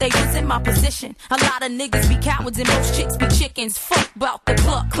wishing that they was in my position. A lot of niggas be cowards and most chicks be chickens. Fuck about the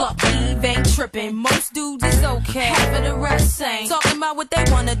cluck, Eve ain't tripping. Most dudes is okay, half of the rest ain't. Talking about what they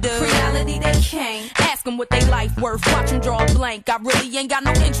wanna do, reality they can't. Ask them what they life worth, watch them draw a blank. I really ain't got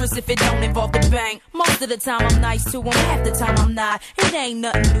no interest if it don't involve the bank. Most of the time I'm nice to them, half the time I'm not. It ain't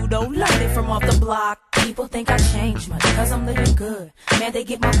nothing new though, learned it from off the block. People think I changed much cause I'm living good. Man, they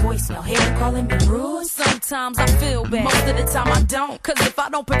get my voicemail, hear them calling me rude. Sometimes I feel bad, most of the time I don't. Cause if I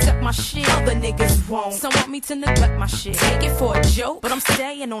don't protect my shit, other niggas won't. Some want me to neglect my shit, take it for a joke, but I'm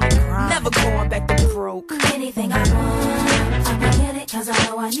staying on the grind, never going back to broke. Anything I want, I'ma get it cause I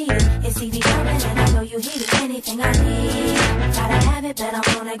know I need it. It's TV coming and I know you hear it. Anything I need, gotta have it, but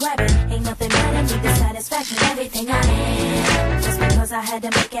I'm gonna grab it. Ain't nothing better than the satisfaction. Everything I am, just because I had to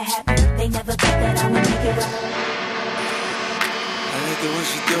make it happen. They never thought that I would make it right. I like the way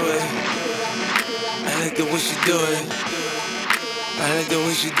she do it. I like the way she do it. I like the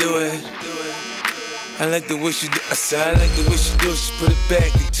way she do it. I like the way she do it. I said I like the way she do it. She put it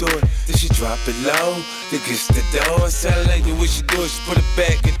back into it. Then she drop it low. Then gets the dough. I said I like the way she do it. She put it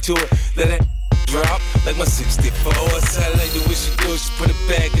back into it. Let it drop like my 64. I said I like the way she do it. She put it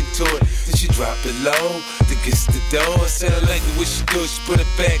back into it. Then she drop it low. Then gets the dough. I said I like the way she do it. She put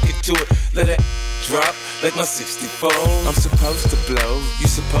it back into it. Let it drop like my 64. I'm supposed to blow, you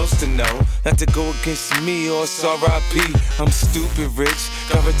supposed to know not to go against me or it's R.I.P. I'm stupid rich,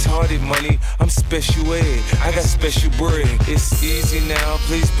 got retarded money. I'm special ed, I got special bread. It's easy now,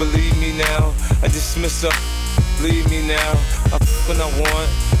 please believe me now. I dismiss her, leave me now. I f when I want,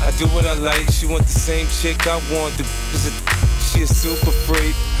 I do what I like. She want the same chick I want. She a super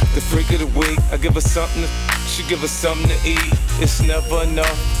freak, the freak of the week. I give her something to she give her something to eat. It's never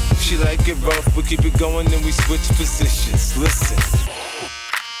enough. She like it rough, we keep it going and we switch positions. Listen,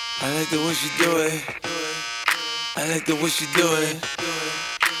 I like the way she do it. I like the way she do it.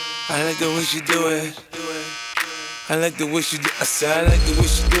 I like the way she do it. I like the way she do it. I said I like the way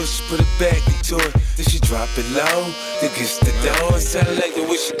she do it. She put it back into it. Then she drop it low. Then gets the dough. I said I like the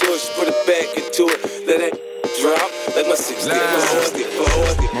way she do it. She put it back into it. Let it drop like my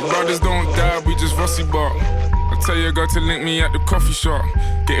 64. My brothers don't die, we just rusty bark. I tell your girl to link me at the coffee shop.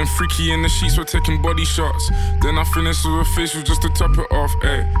 Getting freaky in the sheets, we're taking body shots. Then I finish with a facial just to top it off.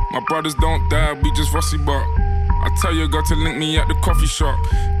 Ay, my brothers don't die, we just rusty bark. I tell your girl to link me at the coffee shop.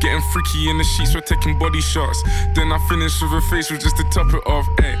 Getting freaky in the sheets, we're taking body shots. Then I finish with a facial just to top it off.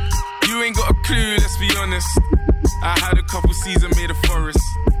 Ay, you ain't got a clue, let's be honest. I had a couple seasons made a forest.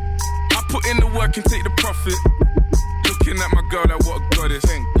 I put in the work and take the profit. Looking at my girl like what a goddess.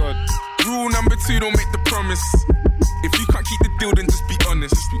 Thank God. Rule number 2, don't make the promise. If you can't keep the deal, then just be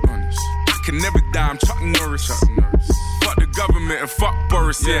honest. I can never die, I'm Chuck Norris. Fuck the government and fuck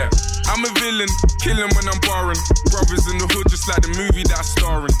Boris, yeah. I'm a villain, killing when I'm barring. Brothers in the hood just like the movie that I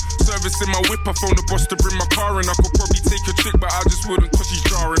star in. Servicing my whip, I phone the boss to bring my car in. I could probably take a chick, but I just wouldn't cause she's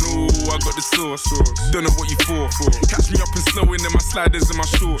jarring. Ooh, I got the sauce. Don't know what you for. Catch me up and snowing in my sliders and my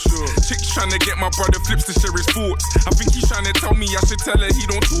shorts. Chick's trying to get my brother flips to share his thoughts. I think he's trying to tell me I should tell her he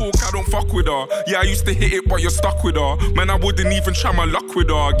don't talk, I don't fuck with her. Yeah, I used to hit it, but you're stuck with her. Man, I wouldn't even try my luck with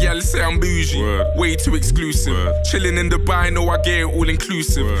her. Yeah, let's say I'm bougie, way too exclusive. Chilling in Dubai, know I get it all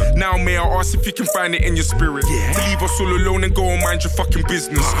inclusive. Now may I ask if you can find it in your spirit? To leave us all alone and go and mind your fucking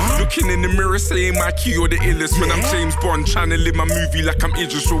business. Looking in the mirror saying my key or the illest. When I'm James Bond trying to live my movie like I'm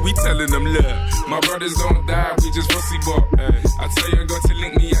Idris. So we telling them, look, my brothers don't die, we just rusty bop. I tell your girl to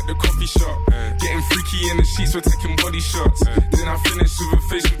link me at the coffee shop. Getting freaky in the sheets, we're taking body shots. Then I finish with a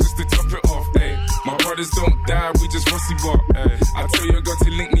facial just to top it off. My brothers don't die, we just rusty bop. I tell your girl to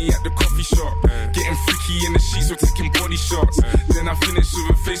link me at the coffee shop. Getting freaky in the sheets, we're taking body shots. Then I finish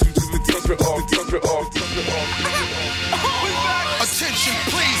with a facial just to top it off. Attention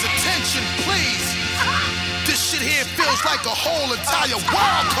please. This shit here feels like a whole entire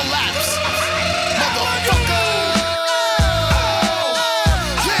world collapse. Motherfucker.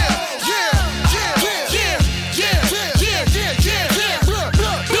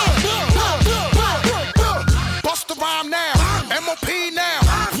 Bust the rhyme now. MOP now.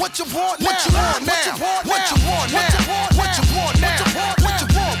 What you want now? What you want now? What you want now? What you want now? What you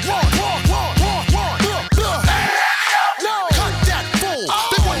want? Cut that fool.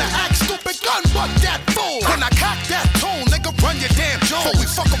 They wanna act stupid, gun butt that fool. When I cock that tone, nigga, run your damn jaw. Before we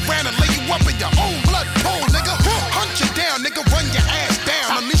fuck around and lay you up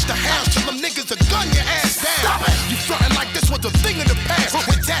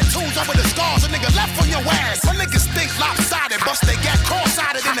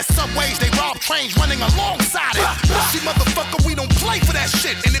trains running alongside it. See, motherfucker, we don't play for that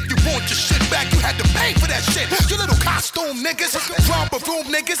shit. And if you want your shit back, you had to pay for that shit. You little costume niggas, romper room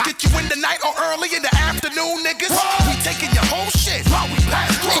niggas, get you in the night or early in the afternoon, niggas. We taking your whole shit while we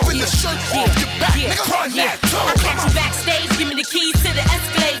pass through. Even the shirt off your back, nigga, run that too. I catch you backstage, give me the keys to the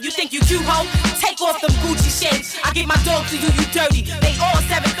Escalade. You think you cute, ho? Take off them Gucci shades. I get my dog to you dirty. They all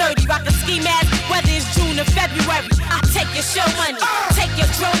 730, rock a ski mask, whether it's June or February. I take your show money, take your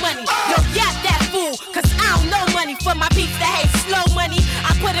drum money. Yo, yap that fool, cause I don't know money for my peeps that hate slow money.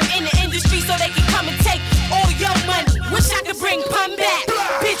 I put them in the industry so they can come and take all your money. Wish I could bring pun back.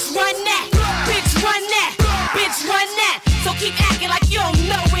 Bitch, run that. Bitch, run that. Bitch, run that. So keep acting like you don't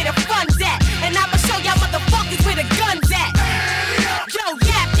know where the fun's at. And I'ma show y'all motherfuckers where the gun's at. Yo,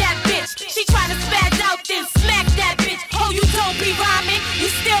 yap that bitch. She tryna spaz out, then smack that bitch. Oh, you don't be rhyming. You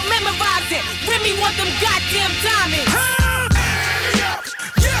still memorize it. Remy want them goddamn diamonds.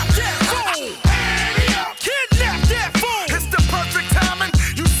 Kidnap that fool. It's the perfect timing.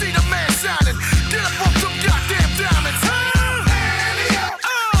 You see the man shining. Get up off them goddamn diamonds.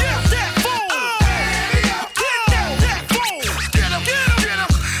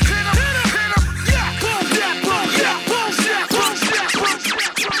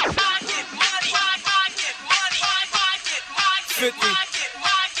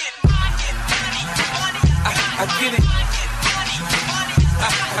 I get it.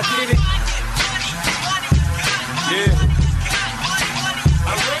 I get it. Yeah.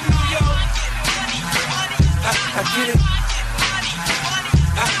 I run New York. I get it.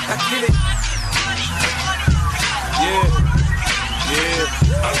 I get it. Yeah.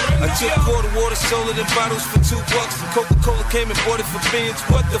 I took quarter water, sold it in bottles for $2. Coca-Cola came and bought it for beans.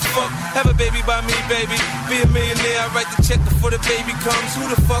 What the fuck? Have a baby by me, baby. Be a millionaire, I write the check before the baby comes. Who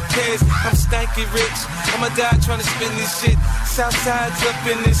the fuck cares? I'm stanky rich. I'ma die trying to spend this shit. Southside's up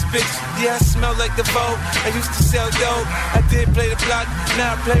in this bitch. Yeah, I smell like the Vogue. I used to sell dope. I did play the block,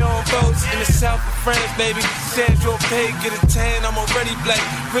 now I play on boats. In the south of France, baby. Sandro Pay, get a tan, I'm already black.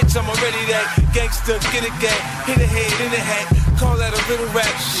 Rich, I'm already that. Gangster, get a gang. Hit a head in the hat. Call that a little rap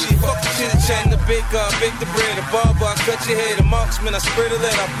shit. Fuck the chit chat in the bake the bread. A barber, I cut your head. A marksman, I spray the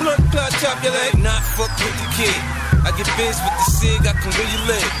lead. I blood clot, chop your leg. Not fuck with the kid. I get biz with the cig, I can really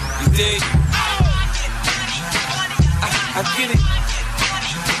live. You dig? I get it.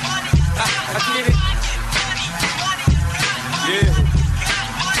 I get it. Yeah.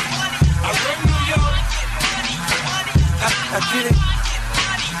 I run New York. I get it.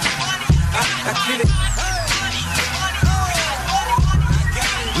 I get it.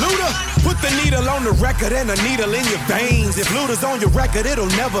 Luda, put the needle on the record and a needle in your veins. If Luda's on your record, it'll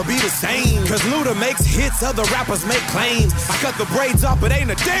never be the same. Cause Luda makes hits, other rappers make claims. I cut the braids off, but ain't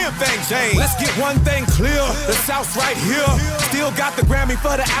a damn thing changed. Let's get one thing clear, the South's right here. Still got the Grammy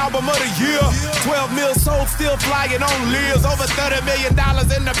for the album of the year. 12 mil sold, still flying on Lears. Over $30 million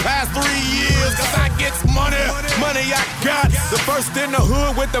in the past 3 years. Cause I get money, money I got. The first in the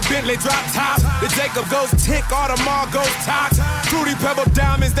hood with the Bentley drop top. The Jacob goes tick, Audemars goes tox. Fruity Pebble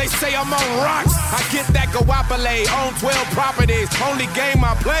diamonds, they say I'm on rocks. I get that guapole on 12 properties. Only game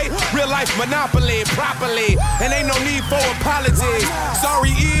I play, real life Monopoly, properly. And ain't no need for apologies.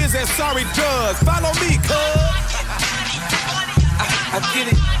 Sorry is and sorry does. Follow me, cuz. I get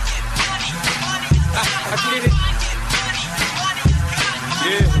it. I get it.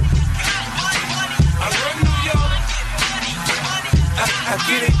 Yeah. I run New York. I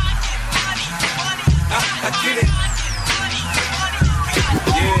get it. I get it.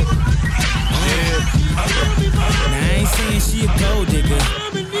 Yeah. Now I ain't saying she a gold digger,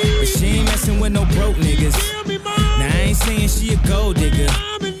 but she ain't messing with no broke niggas. Now I ain't saying she a gold digger,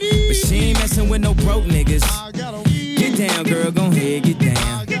 but she ain't messing with no broke niggas. Get down, girl, gon' head, get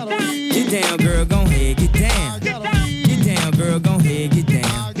down. Get down, girl, gon' head, get down. Get down, girl, gon' head, get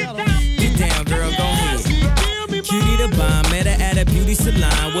down. Get down, girl, gon' head. Cutie the bomb, met her at a beauty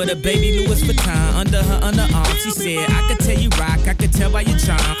salon with a baby Louis Vuitton under her underarm. She said, I could tell you rock, I could tell by your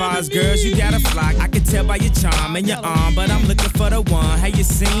charm. Far as girls, you got a flock, I could tell by your charm and your arm, but I'm looking for the one. Have you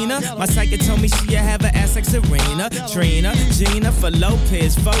seen her? My psychic told me she'll have an ass like Serena, Trina, Gina for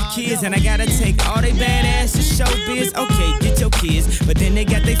Lopez, 4 kids, and I gotta take all they badass to show biz. Okay, get your kids, but then they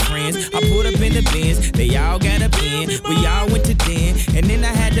got their friends. I pulled up in the Benz, they all got a bin. We all went to den, and then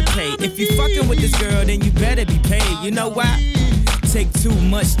I had to pay. If you fucking with this girl, then you better be paid. You know why? Take too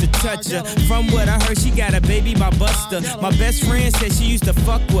much to touch her. From what I heard, she got a baby by Buster. My best friend said she used to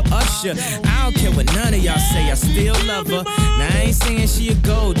fuck with Usher. I don't care what none of y'all say, I still love her. Now I ain't saying she a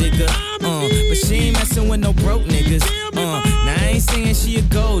gold digger, but she ain't messing with no broke niggas. Now I ain't saying she a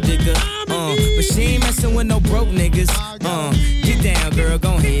gold digger, but she ain't messing with no broke niggas. Get down, girl,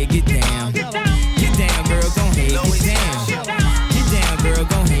 gon' head, get down.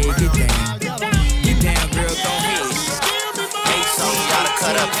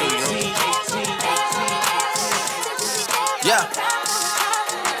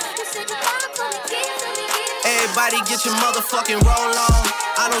 Everybody get your motherfucking roll on.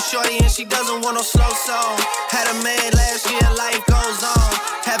 I know shorty and she doesn't want no slow song. Had a man last year, life goes on.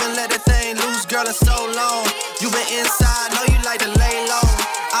 Haven't let that thing loose, girl, in so long. You been inside, know you like to lay low.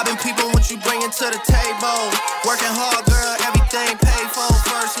 I've been peeping what you bringing to the table. Working hard, girl, everything paid for.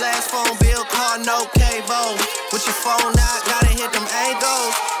 First, last phone bill, car, no cable. With your phone out, gotta hit them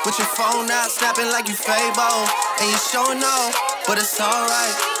angles. With your phone out, snapping like you Fable. And you showing off, but it's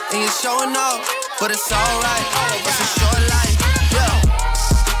alright. And you showing off, but it's alright. It's a short life, yeah.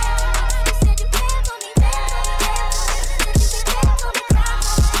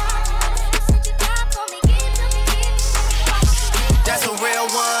 That's a real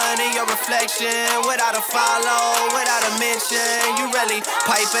one in your reflection. Without a follow, without a mention. You really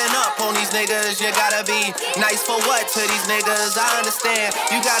piping up on these niggas. You gotta be nice for what to these niggas? I understand.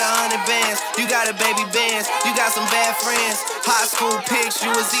 You got 100 bands, you got a baby Benz, you got some bad friends. High school pics,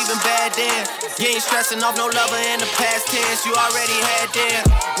 you was even bad then. You ain't stressing off no lover in the past tense. You already had them.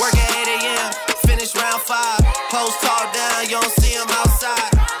 Work at 8 a.m., finish round 5. Post talk down, you don't see them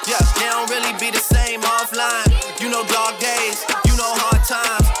outside. Yeah, they don't really be the same offline. You know dog days, you know hard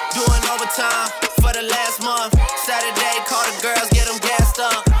times. Doing overtime for the last month. Saturday, call the girls, get them gassed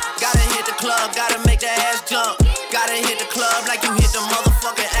up. Gotta hit the club, gotta make that ass jump. Gotta hit the club like you hit the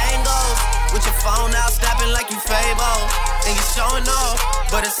motherfucking angles. With your phone out, snapping like you Fable. And you showing off,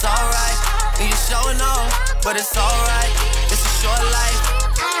 but it's alright. And you showing off, but it's alright. It's a short life.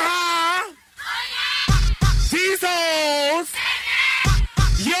 These hoes,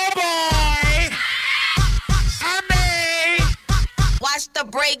 your boy, I made. Watch the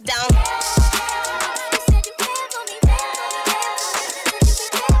breakdown.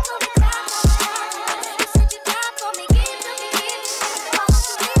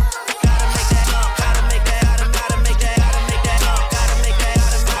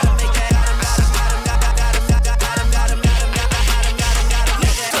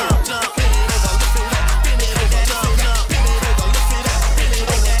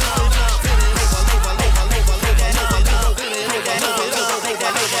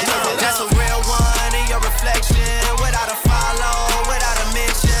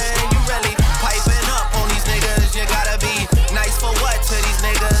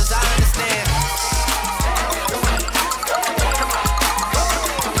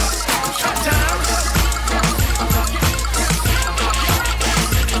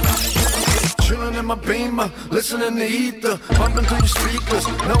 My beamer, listening to ether, bumping through the speakers.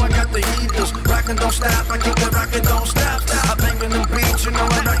 Know I got the heaters, rockin' don't stop. I keep that rockin' don't stop. I bang in the beach, you know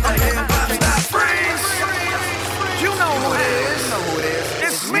I like the hip hop. Stop, freeze! You know who it is?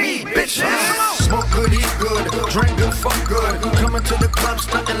 It's me, bitches. Smoke good, eat good, drink good, fuck good. Coming to the club,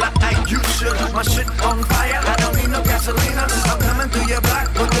 stunting like you should. My shit on fire, I don't need no gasolina. I'm coming through your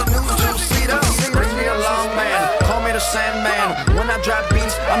block with the new two-seater. Bring me along, man. Call me the Sandman. When I drop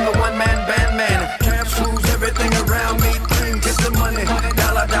beats, I'm the one-man band man. Cash rules everything around me. Clean, get the money.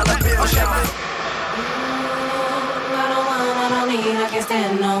 Dollar bill, shout. I don't need, I can't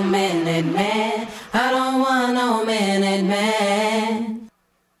stand no minute man. I don't want no minute man.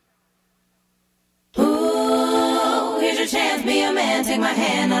 Ooh, here's your chance, be a man, take my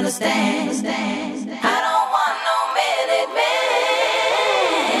hand, understand. I don't want no minute man.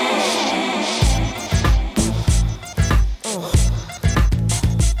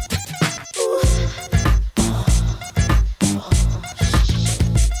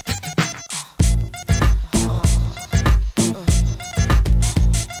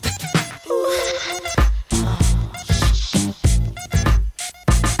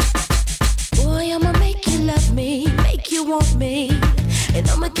 Want me, and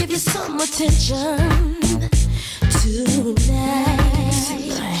I'ma give you some attention tonight.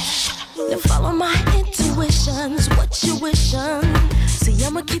 Now follow my intuitions, what you wishin'. See,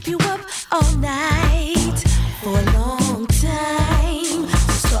 I'ma keep you up all night for a long time.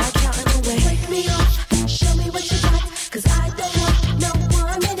 So start counting away. Break me off, show me what you got, 'cause I don't want no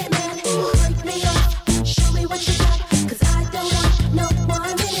 1 minute man. Break me off, show me what you got, 'cause I don't want no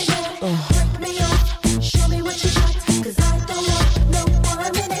 1 minute man. Break me off, show me what you got.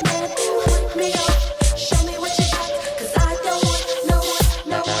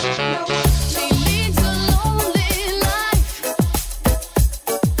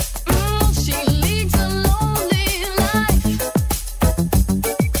 She leads a lonely life.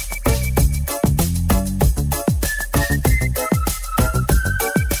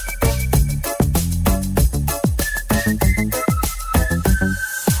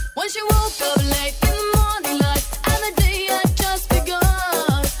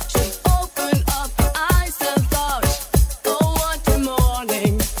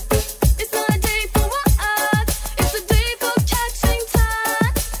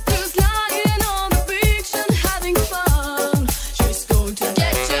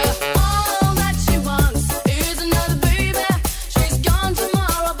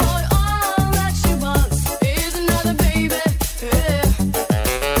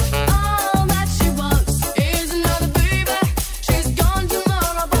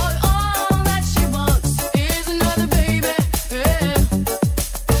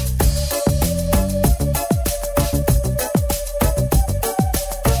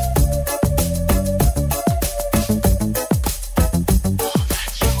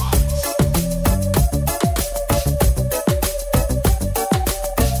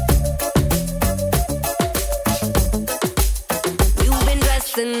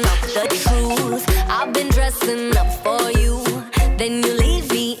 stressing up the truth. I've been dressing up for you. Then you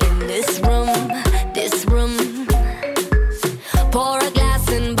leave me in this room, this room. Pour a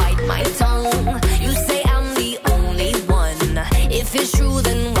glass and bite my tongue. You say I'm the only one. If it's true,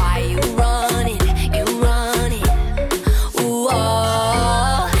 then why you run it? You run it. Ooh,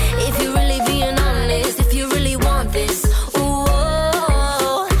 oh. If you're really being honest, if you really want this, ooh,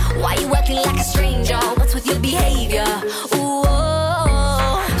 oh. Why you acting like a stranger? What's with your behavior? Ooh,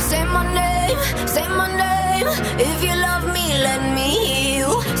 oh. Say my name, say my name. If you love me, let me hear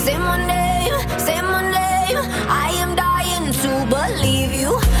you. Say my name, say my name. I am dying to believe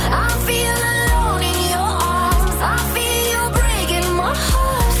you. I feel alone in your arms. I feel you breaking my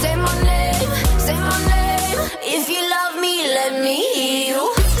heart. Say my name, say my name. If you love me, let me hear you.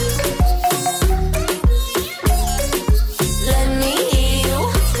 Let me hear you.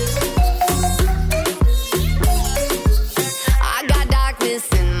 I got darkness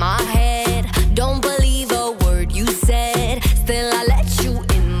in my head. Don't believe a word you said. Still I let you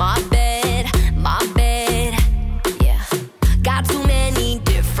in my bed, my bed. Yeah. Got too many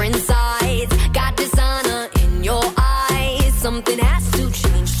different sides. Got dishonor in your eyes. Something has to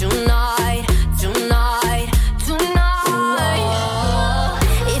change tonight, tonight, tonight.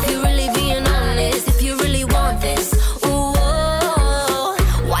 Ooh, if you're really being honest, if you really want this, ooh, oh,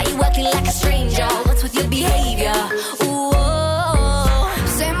 why you acting like a stranger? What's with your behavior? Ooh, oh,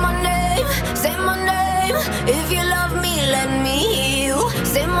 say my name, say my name. If you love me, let me hear you.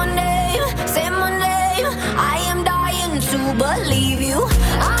 Say my name, say my name. I am dying to believe you.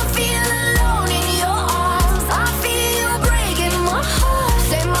 I feel alone in your arms. I feel you breaking my heart.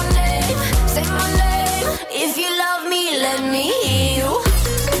 Say my name, say my name. If you love me, let me hear you.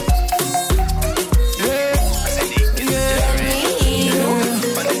 Let me hear you.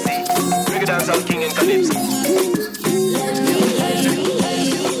 Bring it down, South King and Calypso.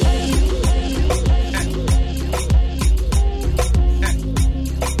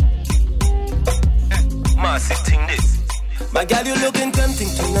 Massive thing this. My girl, you looking tempting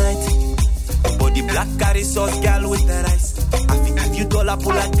tonight. Body black, carry sauce, girl with the rice. I feel if you dollar,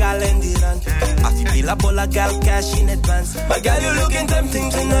 pull a gal and the run. I feel bill a pull a gal cash in advance. My girl, you looking tempting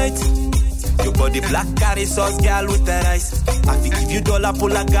tonight. Your body black, carry sauce, girl with the rice. I feel if you dollar,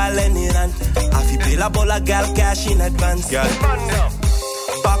 pull a gal and the run. I feel bill a pull a gal cash in advance. Girl,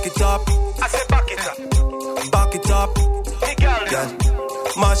 back it up. I say back it up. Back it up. The girl, girl,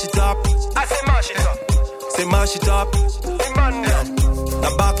 mash it up. I say mash it up. Say mash it up. The man now.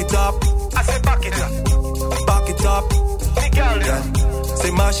 Now back it up. I say back it up. Back it up. The girl now.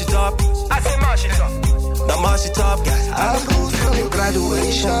 Say mash it up. I say mash it up. Now mash it up. I rose from your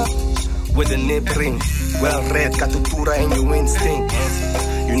graduation with a nip ring. Well read, got tutura and your instinct.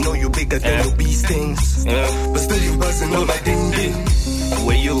 You know you bigger than your bee stings. But still you buzzing on my ding ding.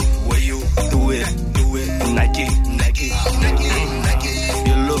 Where you do it, Nike, Nike, Nike, Nike.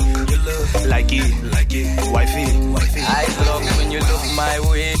 You look like it, wifey. I love when you look my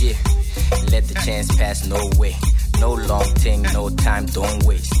way. Yeah. Let the chance pass, no way. No long thing, no time, don't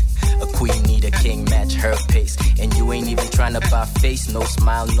waste. A queen need a king, match her pace. And you ain't even trying to buy face, no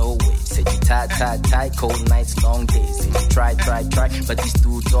smile, no way. Said you tight, cold nights, long days. And you try, but these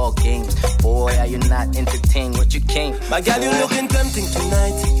dudes all games. Boy, are you not entertained? What you came? My girl, you looking tempting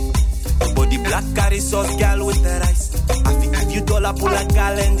tonight. Body black, carry sauce, gal with the rice. I feel if you dollar, pull a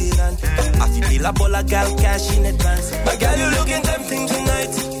gal and the run. I feel bill a pull a gal cash in advance. My girl, you looking tempting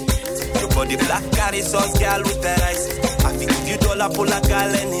tonight. Your body black, carry sauce, gal with the rice. I feel if you dollar, pull a gal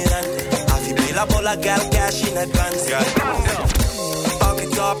and the run. I feel bill a pull a gal cash in advance. Girl, back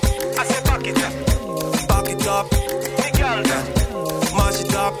it up. I say back it up. Back it up. The girl now. Mash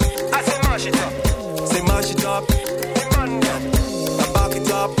it up. I say mash it up. Say mash it up. The man now. Now back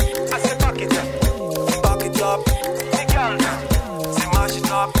it up. I say back it up. Back it up. The girl now. Say mash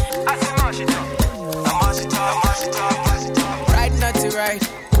it up. I say mash it up. Now mash it up. Mash it up. Mash it up. Right, not to right.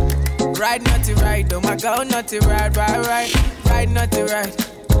 Right, not to right. Oh my God, not to right. Right. Right, not to right.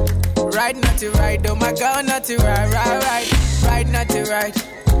 Right, not to right. Oh my God, not to right. Right, not to right.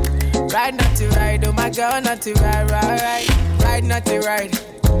 Right, not to right. Oh my God, not to right. Right, not to right.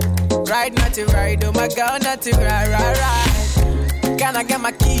 Right, not to right. Oh my God, not to right. Can I get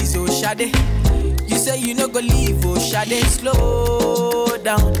my keys, oh Shade? You say you no go leave, oh Shade. Slow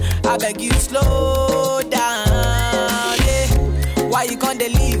down, I beg you slow down. Yeah. Why you gonna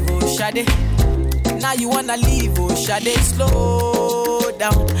leave, oh Shade? Now you wanna leave, oh Shade. Slow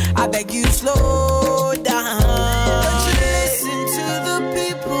down, I beg you slow down. Don't you listen to the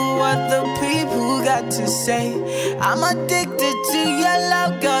people, what the people got to say. I'm addicted to your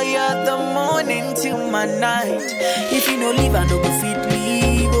love, girl. You're the morning to my night. If you no leave, I no go fit leave.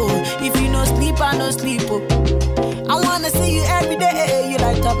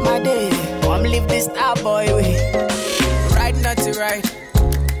 star boy way. Ride not to ride.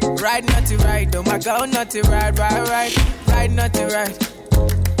 Ride not to ride. Oh my girl not to ride. Ride. Ride not to ride.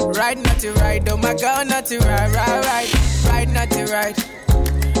 Ride not to ride. Oh my girl not to ride. Ride not to ride.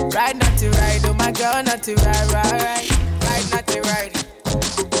 Ride not to ride. Oh my girl not to ride. Ride not to ride.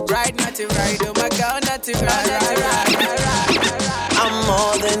 Ride not to ride. Oh my girl not to ride. I'm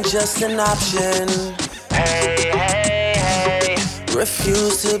more than just an option. Hey, hey, hey.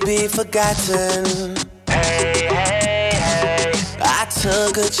 Refuse to be forgotten. Hey, hey, hey. I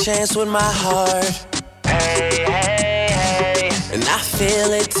took a chance with my heart. Hey, hey, hey. And I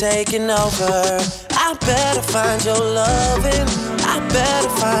feel it taking over. I better find your loving. I better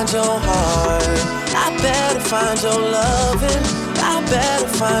find your heart. I better find your loving. I better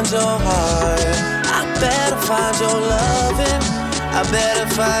find your heart. I better find your loving. I better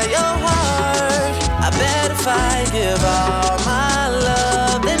find your heart. I better give all my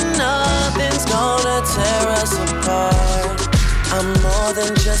love, then nothing's gonna tear us apart. I'm more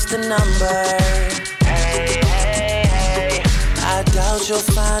than just a number. Hey, hey, hey. I doubt you'll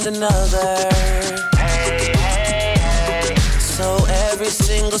find another. Hey, hey, hey. So every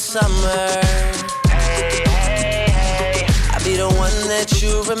single summer, hey, hey, hey. I'll be the one that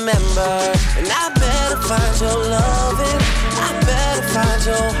you remember. And I better find your loving. I better find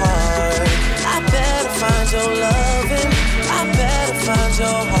your heart. I better find your loving. I better find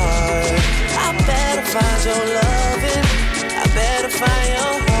your heart. I better find your loving. I better find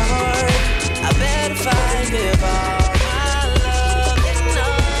your heart. I better give all my love, and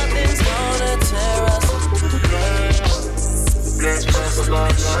nothing's gonna tear us apart. Let's talk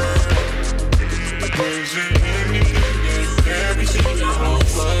about love. Everything you want,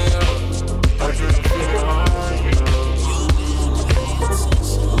 fire. I just feel on you.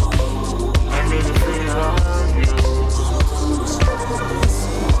 I just feel on you.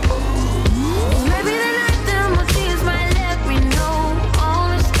 Maybe the night that my tears might let me know. All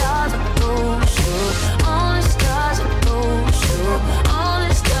the stars are close, all the stars are close, all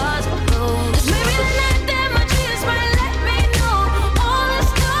the stars are close. Maybe the night that my tears might let me know. All the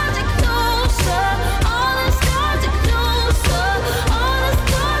stars are closer, all the stars are closer, all the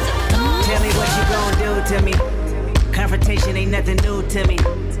stars are closer. Tell me what you gon' do to me. Confrontation ain't nothing new to me.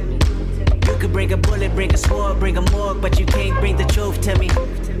 You could bring a bullet, bring a sword, bring a morgue, but you can't bring the truth to me.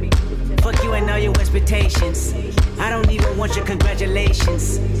 Fuck you and all your expectations. I don't even want your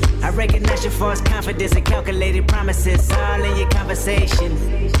congratulations. I recognize your false confidence and calculated promises all in your conversation.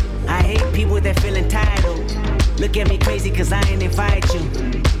 I hate people that feel entitled. Look at me crazy cause I ain't invite you.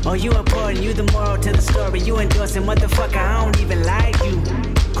 Oh, you important, you the moral to the story. You endorsing, motherfucker, I don't even like you.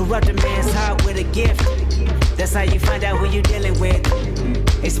 Corrupt a man's heart with a gift. That's how you find out who you dealing with.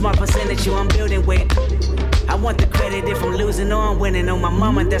 A smart percentage you I'm building with. I want the credit if I'm losing or I'm winning. On my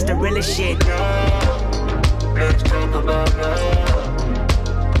mama, that's the realest shit. Let's talk about love.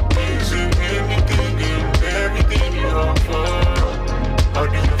 Is it everything you offer? How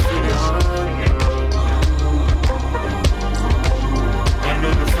do you feel on you? I know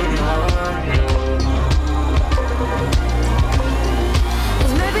you feel on you.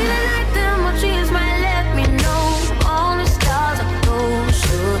 Maybe the night that my dreams might let me know. All the stars are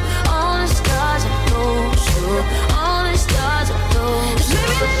closer, all the stars are closer, all the stars are closer.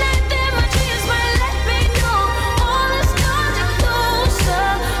 Maybe the night that my dreams might let me know. All the stars are closer,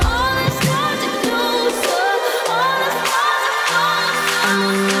 all the stars are closer, all the stars are closer. I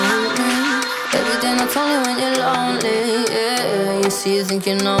know you want me. Every day not only when you're lonely, yeah. You see you think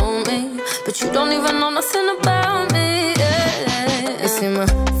you know me, but you don't even know nothing about me, yeah. You see my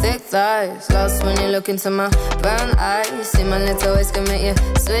thick thighs, lost when you look into my brown eyes. See my little ways can make you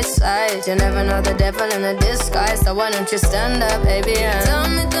switch sides. You never know the devil in a disguise, so why don't you stand up, baby, and tell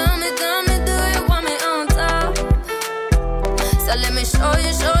me, do you want me on top? So let me show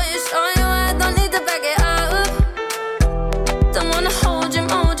you, I don't need to back it up. Don't wanna hold you,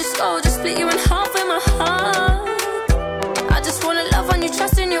 mold you, slow, just split you in half with my heart. I just wanna love on you,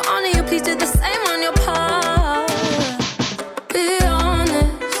 trust in you, honor you, please do the same on your part. Be honest,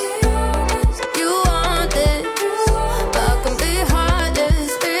 you want this, but I can be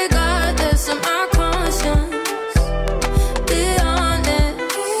heartless, regardless of my conscience. Be honest,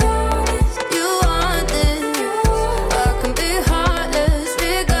 you want this, but I can be heartless,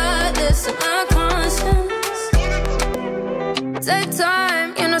 regardless of my conscience. Take time,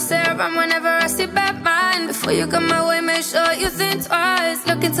 you know, stay around whenever I see bad mind. Before you come my way, make sure you think twice.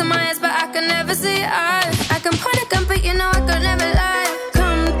 Look into my eyes, but I can never see eyes. I can point a gun, but you know I could never lie.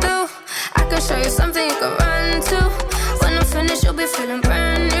 Come through, I can show you something you can run to. When I'm finished, you'll be feeling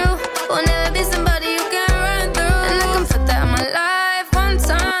brand new. Will never be somebody you can run through. And I can put that in my life one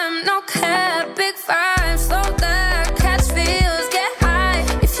time, no cap, big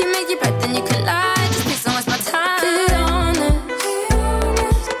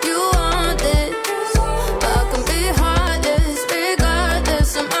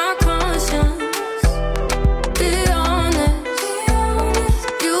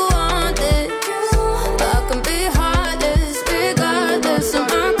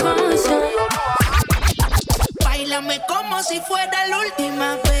si fuera la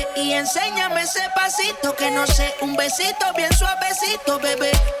última vez. Y enséñame ese pasito que no sé, un besito bien suavecito,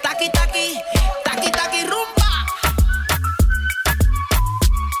 bebé. Taqui, taqui, taqui, taqui, rumba.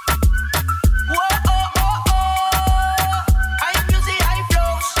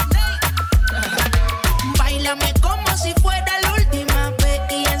 Báilame como si fuera la última vez.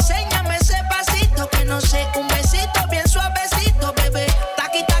 Y enséñame ese pasito que no sé, un besito bien suavecito, bebé.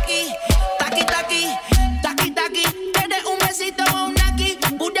 Taqui, taqui, taqui, taqui, taqui, taqui. ¿Quieres un besito o un aquí?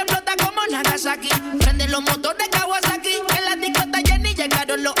 Booty explota como Nagasaki. Prende los motores Kawasaki. En la disco está llena y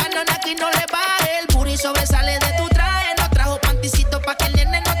llegaron los Anunnaki. No le baje, el booty sobresale de tu traje. No trajo panticito pa' que el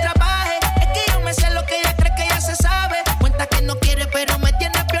nene no trabaje. Es que yo me sé lo que ella cree que ya se sabe. Cuenta que no quiere pero me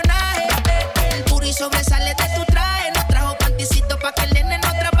tiene espionaje. El booty sobresale de tu traje. No trajo panticito pa' que el nene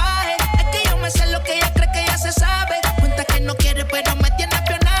no trabaje. Es que yo me sé lo que ella cree que ya se sabe. Cuenta que no quiere pero me tiene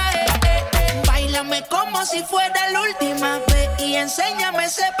espionaje. Báilame como si fuera la última vez. Y enséñame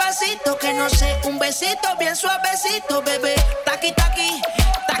ese pasito que no sé, un besito bien suavecito, bebé. Taqui, taqui,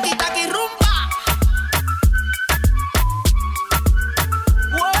 taqui, taqui, rumba.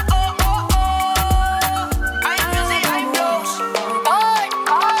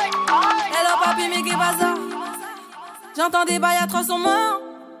 Hello papi, mais qu'est pas ça? J'entends des bails atroces en moi.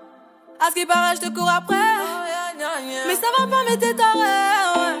 À ce qui paraît, je te cours après. Mais ça va pas, mais t'es taré,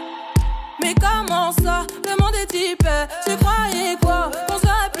 ouais. Mais comment ça? Le monde est typé. Tu croyais quoi? Qu'on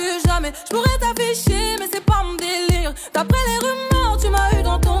serait plus jamais. Je pourrais t'afficher, mais c'est pas mon délire. D'après les rumeurs, tu m'as eu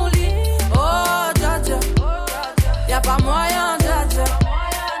dans ton lit. Oh, dja dja. Y'a pas moyen, dja dja.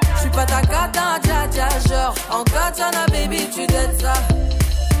 J'suis pas ta cata, dja dja. Genre, en katana, baby, tu dettes ça.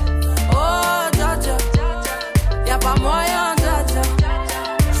 Oh, dja dja. Y'a pas moyen, dja dja.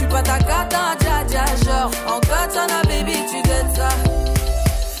 J'suis pas ta cata, dja dja. Genre, en katana, baby, tu dettes ça.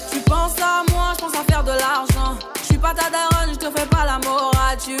 Tu penses à moi, je pense à faire de l'argent. Je suis pas ta daronne, je te fais pas la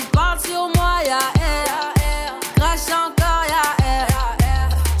morale. Tu parles sur moi, y'a air. Crash encore, y'a air.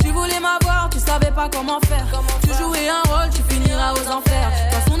 Tu voulais m'avoir, tu savais pas comment faire. Tu jouais un rôle, tu finiras aux enfers.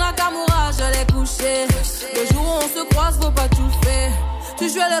 Dans son Nakamura, je l'ai couché. Le jour où on se croise, faut pas tout faire. Tu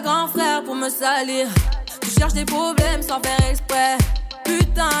jouais le grand frère pour me salir. Tu cherches des problèmes sans faire exprès.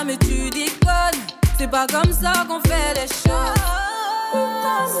 Putain, mais tu déconnes. C'est pas comme ça qu'on fait les choses.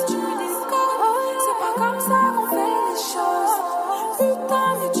 Putain, si tu déconnes, c'est pas comme ça qu'on fait les choses. Putain,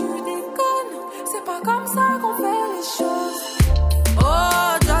 mais tu déconnes, c'est pas comme ça qu'on fait les choses.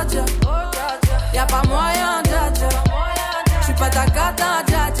 Oh, dja dja, y'a pas moyen, dja dja. J'suis pas ta cata,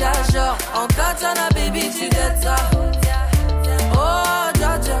 dja dja. Genre, en katana, baby, tu dettes ça. Oh,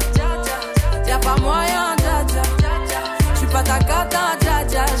 dja dja, y'a pas moyen, dja dja. J'suis pas ta cata, dja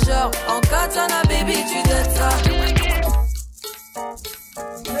dja. Genre, en katana, baby, tu dettes ça.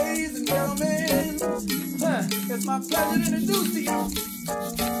 Ladies and gentlemen, it's my pleasure to introduce to you.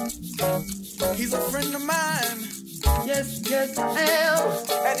 He's a friend of mine. Yes, yes, I am.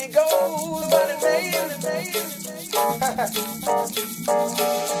 And he goes by the name.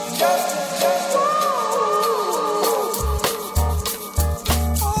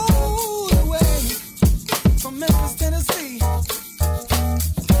 All the way from Memphis, Tennessee.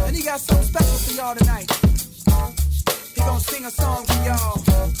 And he got something special for y'all tonight. He gonna sing a song for y'all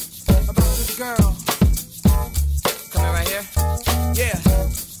about this girl. Coming right here? Yeah,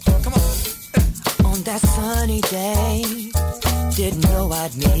 come on. On that sunny day, didn't know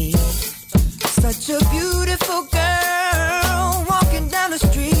I'd meet such a beautiful girl walking down the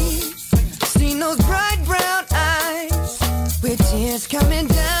street. Seen those bright brown eyes with tears coming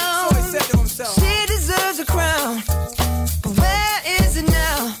down. So he said to himself, she deserves a crown, but where is it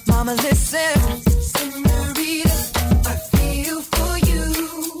now? Mama, listen. Senorita, I feel for you.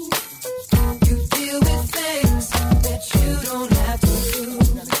 You deal with things that you don't have to do.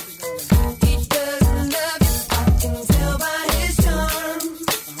 He doesn't love you, I can tell by his charm.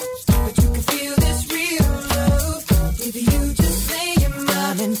 But you can feel this real love if you just lay your mind.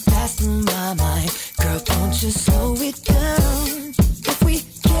 Running fast in my mind, girl, don't you slow it down. If we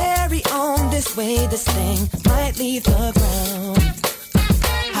carry on this way, this thing might leave the ground.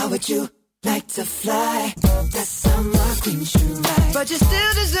 How would you like to fly? That's how my queen should ride. But you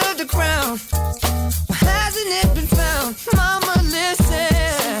still deserve the crown. Why hasn't it been found? Mama,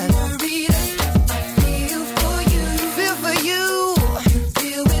 listen. Senorita, I feel for you. Feel for you. You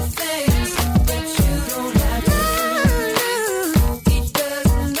deal with things that you don't have to do. He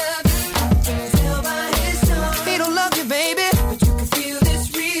doesn't love you, I can tell by his charm. He don't love you, baby, but you can feel this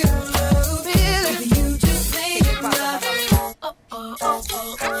real love. Feel it. If you just lay it right.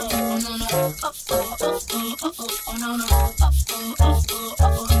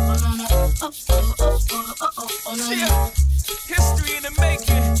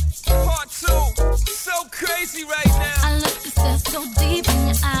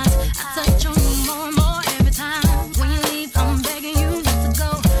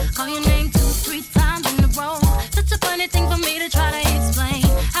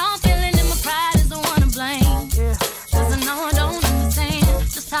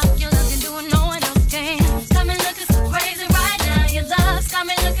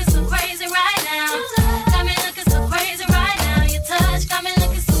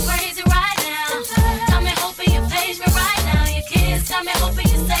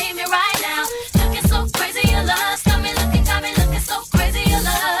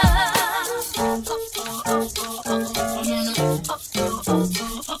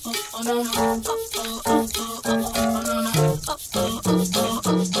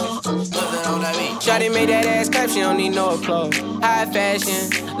 clap, she don't need no applause. High fashion,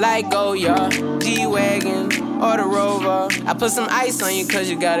 like Goya, G-Wagon, or the Rover. I put some ice on you cause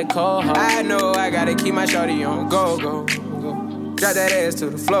you got a cold heart. I know I gotta keep my shorty on go, go, go. Drop that ass to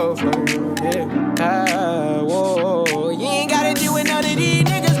the floor, floor, yeah. Ah, whoa, you ain't gotta deal with none of these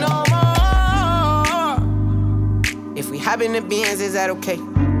niggas no more. If we hop in the Benz, is that okay?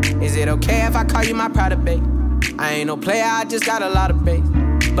 Is it okay if I call you my pride, babe? I ain't no player, I just got a lot of bass.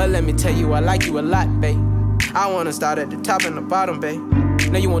 But let me tell you, I like you a lot, babe. I wanna start at the top and the bottom, babe.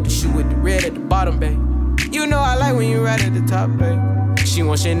 Now you want the shoe with the red at the bottom, babe. You know I like when you right at the top, babe. She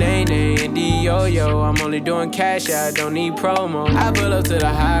wants your name and D-Yo-Yo. I'm only doing cash, I don't need promo. I pull up to the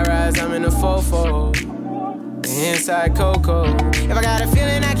high rise, I'm in the fofo. Inside Coco. If I got a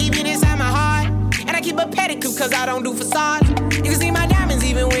feeling, I keep it inside my heart. And I keep a pedicure cause I don't do facades. You can see my diamonds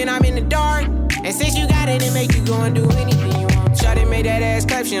even when I'm in the dark. And since you got it, it make you go and do anything you want. Shawty made that ass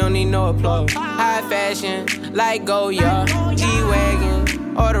clap, she don't need no applause. High fashion, like Goya,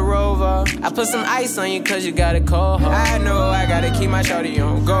 G-Wagon, or the Rover. I put some ice on you cause you got a cold heart. I know I gotta keep my shawty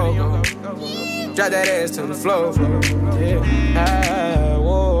on go. Drop that ass to the floor, yeah. Ah,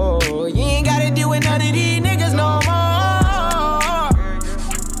 whoa, you ain't gotta deal with none of these niggas no more.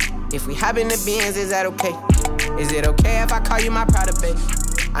 If we hop in the Benz, is that okay? Is it okay if I call you my pride, babe?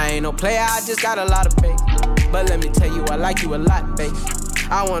 I ain't no player, I just got a lot of bass. But let me tell you, I like you a lot, babe.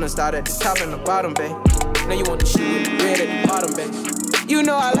 I wanna start at the top and the bottom, babe. Now you want the shoe with the red at the bottom, babe. You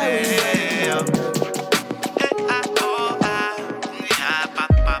know I like when you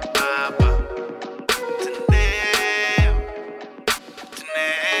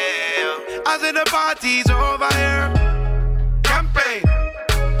I said the party's over here. Campaign.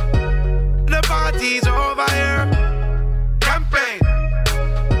 The party's over here. Campaign.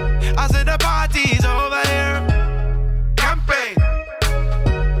 I said the party's over here. Campaign.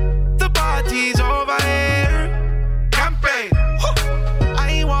 The party's over here. Campaign. I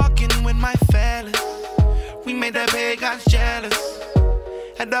ain't walking with my fellas. We made the pagans jealous.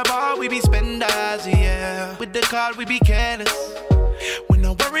 At the bar we be spenders, yeah. With the car we be careless. We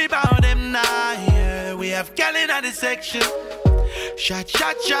no worry about them now, yeah. We have gal in the section. Shots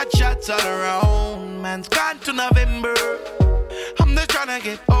all around. Man's gone to November. I'm just tryna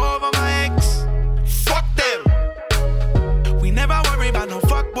get over my ex. Fuck them. We never worry about no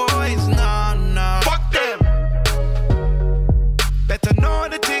fuck boys, no. Fuck them. Better know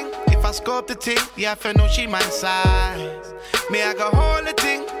the thing. If I scope the thing, yeah, I know she my size. Me, I go hold the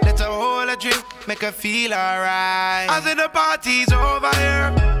thing, let her hold a drink, make her feel alright. I said the party's over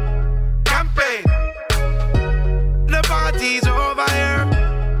here. Campaign. The party's over here.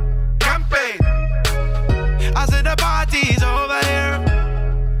 Campaign. I said the party's over here.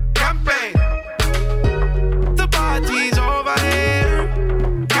 Campaign. The party's over here.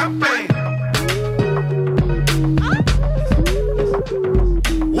 Campaign.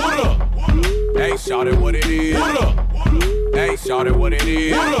 What up? Hey, shout it what it is. What up? Hey, shout it what it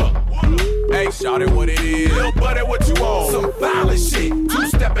is. What up? Hey, shout it what it is. Little buddy, what you on? Some violent shit.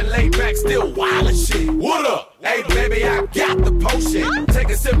 Two-stepping, laid back, still wild shit. What up? Hey, baby, I got the potion. Take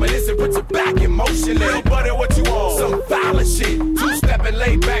a sip of this and put your back in motion. Little buddy, what you on? Some violent shit. Two-stepping,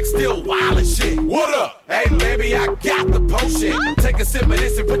 laid back, still wild shit. What up? Hey, baby, I got the potion. Take a sip of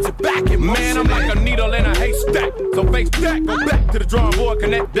this and put your back in motion. Man, I'm like a needle in a haystack. So face that, go back to the drawing board,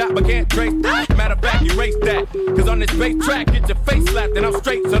 connect that, but can't trace that. Matter of fact, erase that. Cause on this bass track, get your face slapped and I'm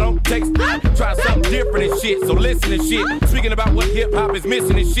straight, so don't taste that. Try something different and shit, so listen and shit. Speaking about what hip-hop is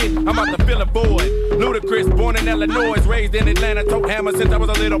missing and shit, I'm out to fill a void. Ludacris, born in Illinois, raised in Atlanta, tote hammer since I was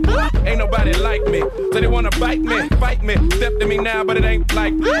a little boy. Ain't nobody like me, so they wanna bite me, fight me. Step to me now, but it ain't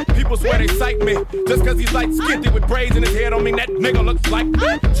like people swear they sight me. Just cause he's like skinty with braids in his head don't mean that nigga looks like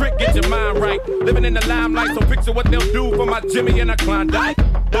Trick, get your mind right. Living in the limelight, so picture what they'll do for my Jimmy and a Klondike.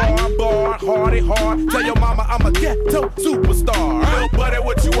 Bar, hardy hard. Tell your mama I'm a ghetto superstar. Little buddy,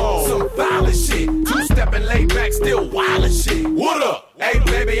 what you on? Some violent shit. Two-stepping, laid back, still wild shit. What up? Hey,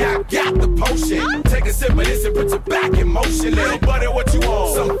 baby, I got the potion. Take a sip of this and put your back in motion. Little buddy, what you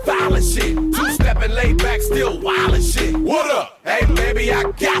on? Some violent shit. Two-stepping, laid back, still wild shit. What up? Hey, baby, I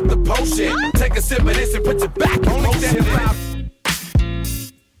got the potion. Take a sip of this and put your back in motion.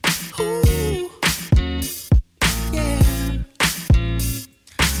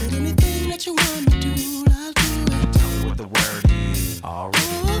 You want me to do, I'll do it. Tell me what the word is already.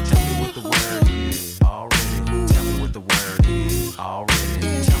 Tell me what the word is already. Tell me what the word is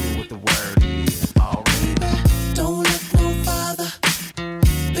already. Tell me what the word is already. Don't look no farther,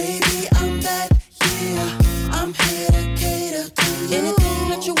 baby. I'm that, yeah. I'm here to cater to you. Anything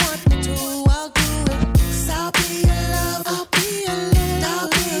that you want me to, I'll do it. 'Cause I'll be your lover. I'll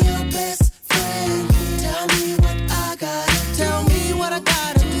be your best friend. Tell me what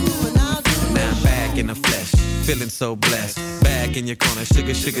in the flesh, feeling so blessed. Back in your corner,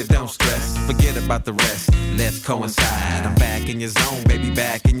 sugar, sugar, don't stress. Forget about the rest, let's coincide. I'm back in your zone, baby,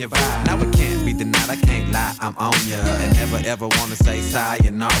 back in your vibe. Now it can't be denied, I can't lie, I'm on ya. And never ever wanna say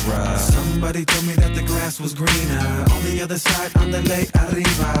sayonara. Somebody told me that the grass was greener on the other side, on the lake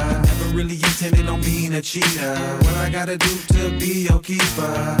arriba. Never really intended on being a cheater. What I gotta do to be your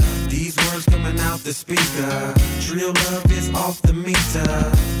keeper? These words coming out the speaker. Real love is off the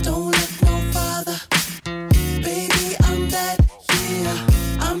meter. Don't look no farther, baby, I'm that, yeah.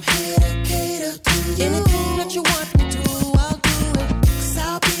 I'm here to cater to you. Anything that you want me to, I'll do it. 'Cause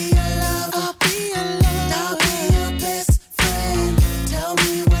I'll be your lover, I'll be your lover, I'll be your best friend. Tell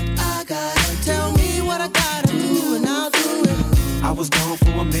me what I gotta, tell me what I gotta do, and I'll do it. I was gone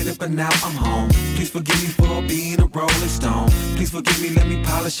for a minute, but now I'm home. Please forgive me for being a rolling stone. Please forgive me, let me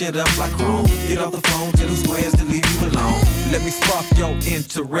polish it up like chrome. Get off the phone, tell the squares to leave you alone. Let me spark your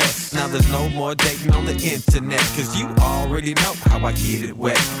interest. Now there's no more dating on the internet, 'cause you already know how I get it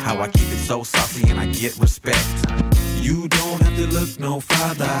wet, how I keep it so saucy and I get respect. You don't have to look no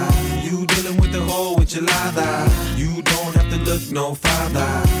farther. You dealing with the whole enchilada. You don't have to look no farther.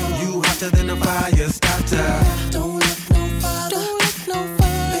 You hotter than a fire starter. Don't look no farther, don't look no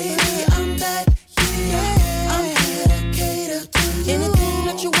farther. Baby, I'm that, yeah. I'm here to cater to you. Anything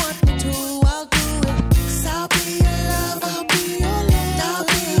that you want me to, I'll do it. 'Cause I'll be your lover, I'll be your lover, I'll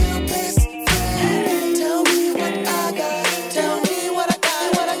be your best friend. Tell me what I got, tell me what I got,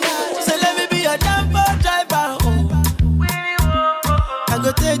 what I got. So let me be your jumbo driver. I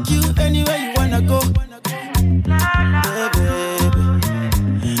go take you anywhere you wanna go. Yeah, baby.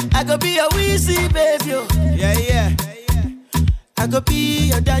 I go be your Weezy, baby, yo. Yeah, yeah. I go be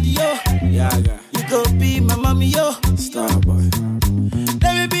your daddy, yo. Yeah, yeah. You go be my mommy, yo. Star boy.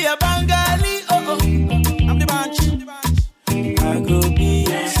 Let me be your Bengali, oh, oh. I'm the bunch. I go be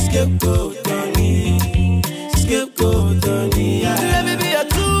your scapegoat, Tony. Scapegoat, Tony. Yeah. Let me be your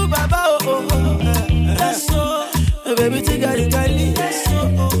true baba, oh, oh, oh. That's so. Baby, Tigari Kali. That's so.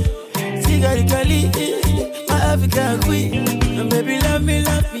 Tigari Kali. My African queen. Baby, love me,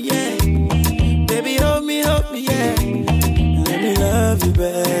 yeah. Baby, hold me, yeah. Let me love you,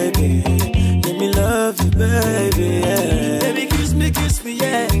 baby. Let me love you, baby, yeah. Baby, kiss me,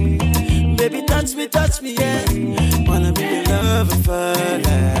 yeah. Baby, touch me, yeah. Wanna be your lover for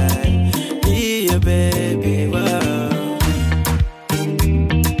life. Be your baby, wow.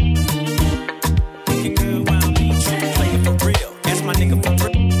 Your girl around me, true player for real. That's my nigga for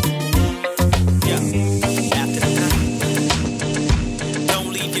real. Yeah, after the night. Don't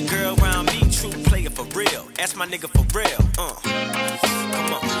leave your girl around me, true player for real. That's my nigga for real.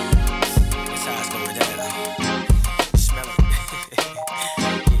 Come on. That's how it's going down. You smell it.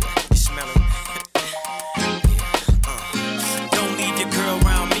 You smell it. Don't leave your girl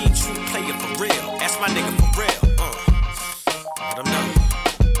around me, true player for real. That's my nigga for real. Let them know.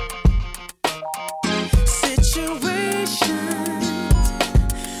 Situations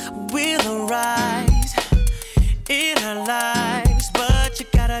will arise in our lives, but you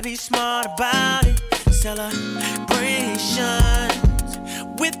gotta be smart about it. Celebrations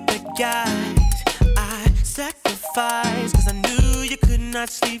with the guys I sacrificed, 'cause I knew you could not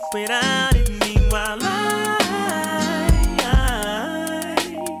sleep without it. Meanwhile, I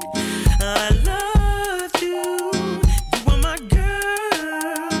loved you. You were my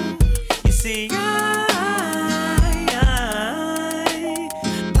girl. You see, I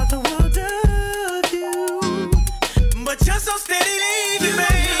thought the world of you, but you're so steady leaving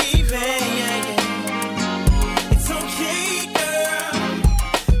me, baby. It's okay, girl,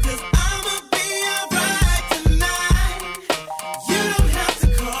 'cause I'ma be alright tonight. You don't have to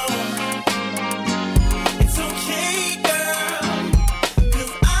call. It's okay, girl,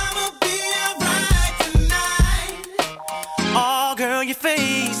 'cause I'ma be alright tonight. Oh, girl, your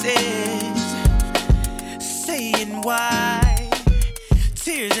face is saying why.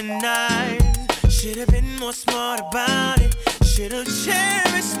 Tears and knives. Should've been more smart about it. Should've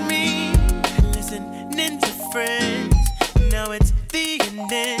cherished me. Listening to friends. Now it's the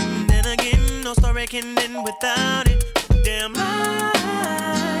ending. Then again, no story can end without it. Damn, I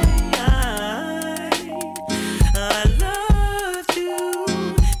loved you.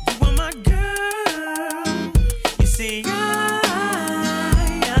 You were my girl. You see, I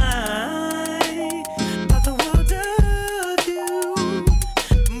thought the world of you,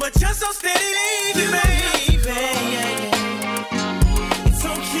 but you're so steady leaving me, baby. It's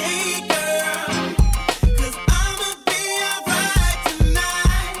okay, girl, 'cause I'ma be alright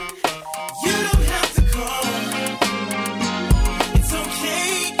tonight. You don't have to call. It's okay,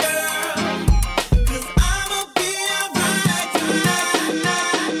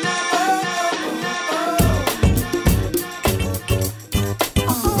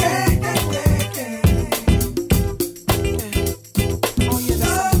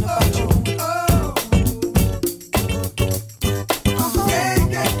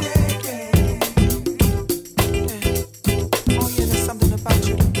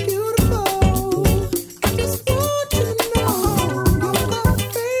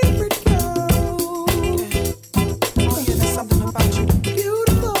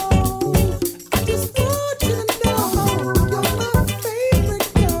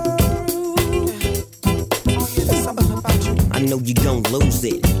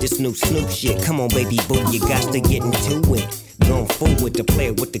 abuse it. This new Snoop shit, come on baby boo, you got to get into it. Going forward to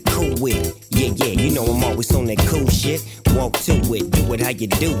play with the cool wit. Yeah, you know I'm always on that cool shit. Walk to it, do it how you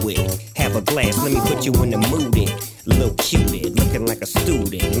do it. Have a glass, let me put you in the mood. Little cutie, looking like a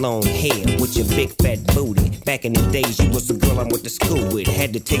student. Long hair with your big fat booty. Back in the days, you was the girl I went to school with.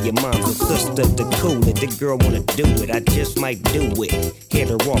 Had to tell your mom and sister to cool it. The girl wanna do it, I just might do it. Hit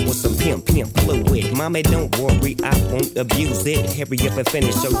her off with some pimp fluid. Mommy, don't worry, I won't abuse it. Hurry up and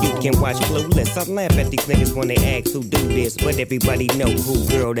finish so you can watch Clueless. I laugh at these niggas when they ask who do this, but everybody know who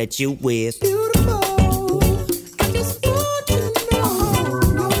girl that you is. Beautiful.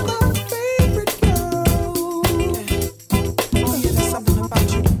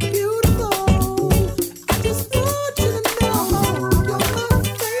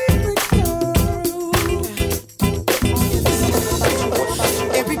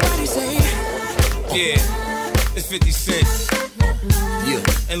 It's 50 Cent,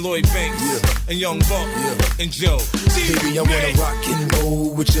 and Lloyd Banks, and Young Buck, and Joe. Baby, I wanna rock and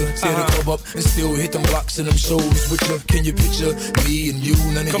roll with you. Tear the club up and still hit them blocks and them shows with you. Can you picture me and you?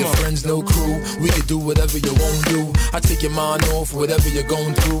 None of your friends, no crew. We could do whatever you won't do. I take your mind off whatever you're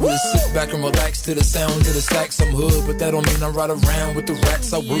going through. And sit back and relax to the sound of the sax. I'm hood, but that don't mean I ride around with the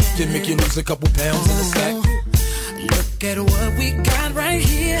rats. I work to make you lose a couple pounds in the sack. Look at what we got right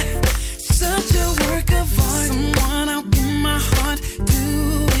here. Such a work of art. Someone I'll give my heart.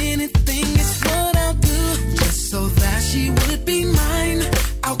 Do anything is what I'll do. Just so that she would be mine.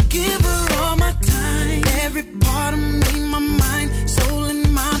 I'll give her all my time. Every part of me, my mind, soul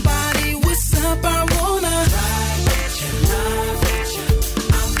and my body. What's up? I wanna ride with you, love with you.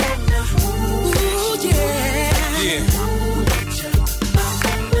 I wanna, ooh, yeah. Yeah.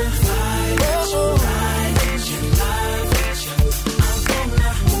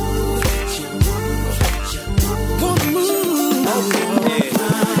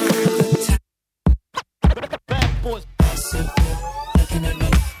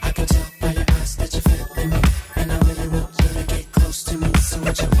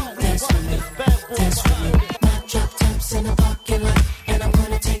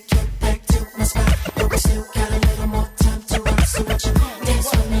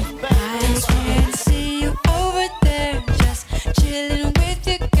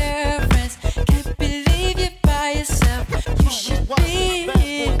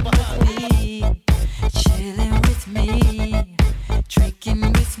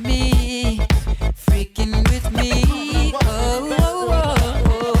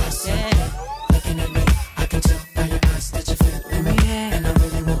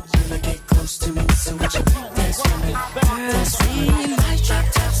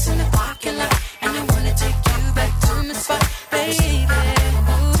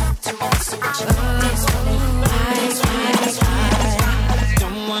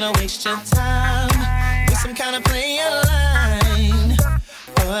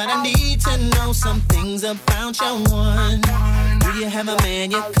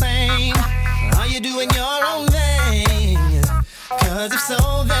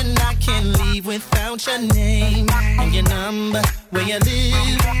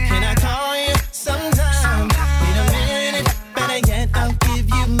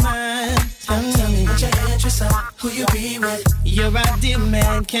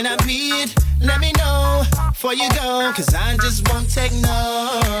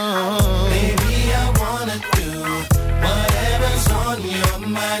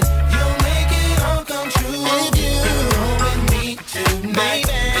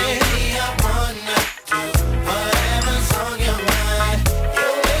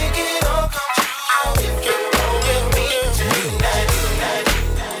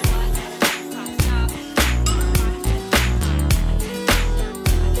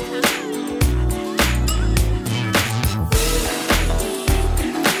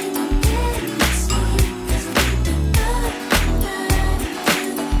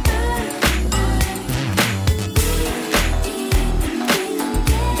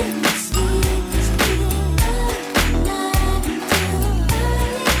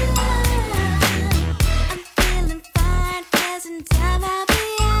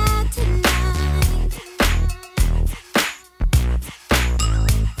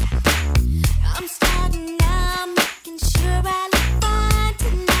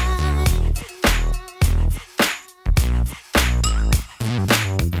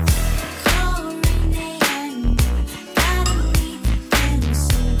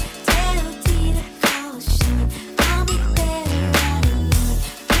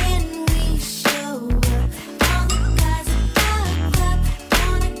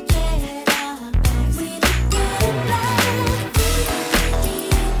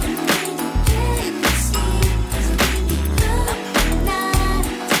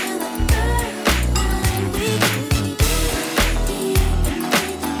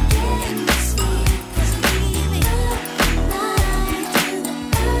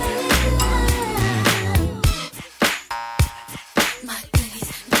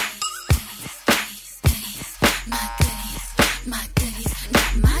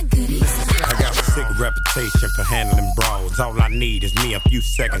 reputation for handling brawls. All I need is me a few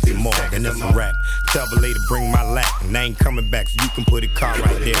seconds and more, and it's a rap. Tell the lady bring my lap, and they ain't coming back, so you can put a car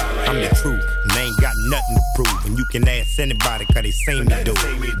right there. I'm the truth, and they ain't got nothing to prove. And you can ask anybody, cause they seen me do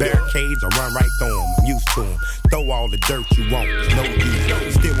it. Barricades, I run right through them, I'm used to them. Throw all the dirt you want, there's no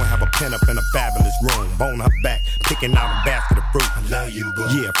use. Still won't have a pen up in a fabulous room. Bone her back, picking out a basket of fruit. I love you, boo.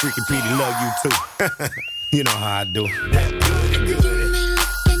 Yeah, freaking Petey love you too. You know how I do. That good, good. You may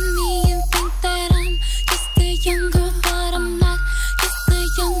look at me and think that I'm just a young girl, but I'm not just a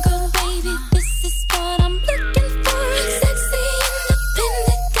young girl, baby. This is what I'm looking for. Sexy,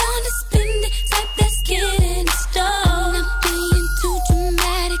 independent, gonna spend it, type that's getting started. Not being too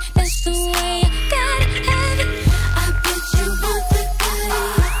dramatic, that's the way I gotta have it. I bet you want the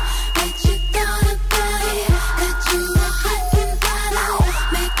goodies, bet you thought about it. Got you a hot and bottle,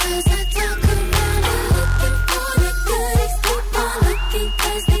 because I talk around it. Looking for the goodies, keep on looking,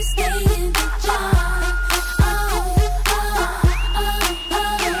 cause they stay in the jar.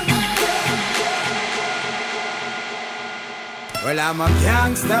 Well, I'm a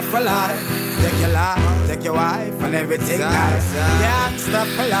gangster for life. Take your life, take your wife, and everything nice. Gangster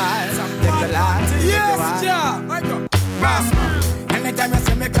for life. Take your life, take your wife. Yes, boss man. Anytime you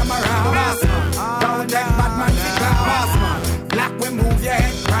see me come around, boss man. Don't take bad man to ground, boss man. Black we move your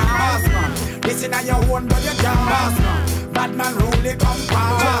head round, boss man. Listen on your own, but you down, boss man. Bad man rule the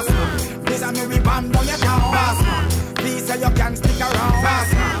compound, boss man. This and me we band down your town, boss man. Please say you can stick around,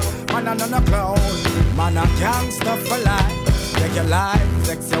 boss man. Man, I'm not a clown. Man, a gangster for life. Take your life,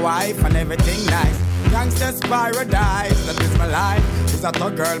 sex your wife, and everything nice. Gangster's paradise, that is my life. Is that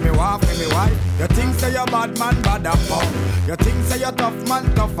a girl me want for me wife? You think say you're bad man, bad a bum. You think say you're tough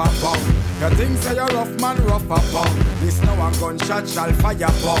man, tough a bum. You think say you're rough man, rough a bum. This no one gunshot shall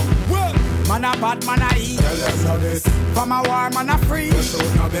fire bum. Well, man a bad man a eat. Tell us how this. From a war man a free. You show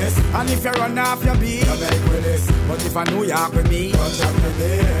no best. And if you run off your beat, you make with this. But if I New York with me,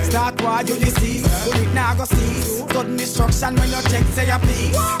 start war you deceive. Do it now go see. Sudden destruction when you check say your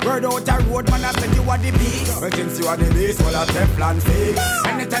peace. Word out a road man I said you are the beast. Well since you are the beast, well I Teflon fix.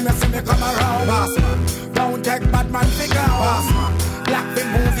 Anytime you see me come around, boss man. Don't take bad man figure, boss man. Black fi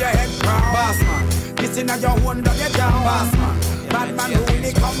move your head proud, boss man. Listen to your own dog your down, boss man. Bad man who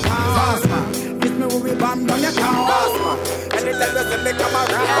really compound, boss man. This me who we bomb down your town, boss man. Anytime you see me come around,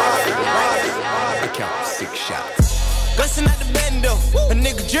 boss man. I count 6 shots. Listen at the bando, a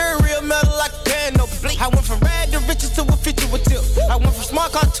nigga jury real metal like a piano. I went from rag to riches to a 50 with tip. I went from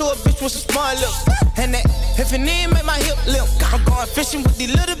smart car to a bitch with some smart lips. And that if it need make my hip limp. I'm going fishing with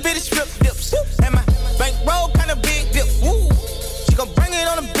these little bitty strip dips. And my bankroll kinda big dip. Woo, she gon' bring it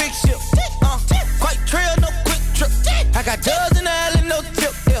on a big ship. Quite trail, no quick trip. I got dubs in the alley, no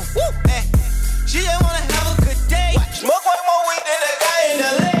tip. Yeah. Woo, man. She just wanna have a good day. Smoke way more weed than a guy in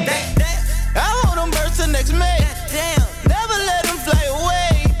LA. I hold them birds till next May. Damn, never let them fly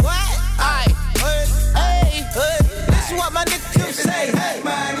away. What? Aight, hey, this is what my nigga Tim say. Hey,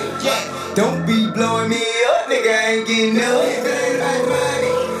 money, yeah. Don't be blowing me up, nigga, I ain't getting no. If it ain't about the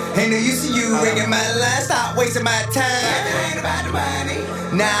money, ain't no use to you ringing my line. Stop wasting my time. If it ain't about the money,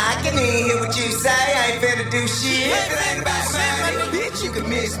 nah, I can even hear what you say. I ain't finna do shit. If it ain't about the money, bitch, you can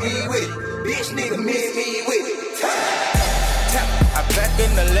miss me with it. Bitch, nigga, miss me with it. I pack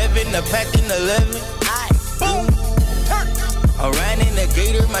in 11, I pack in 11. Boom. I ran in the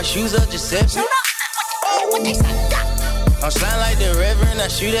gator, my shoes up just 7. I'm slime like the reverend, I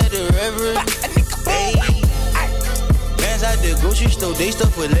shoot at the reverend. Hey, bands out the grocery store, they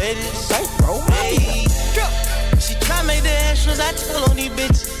stuff with ladies. Hey, she try make the extras, I tell on these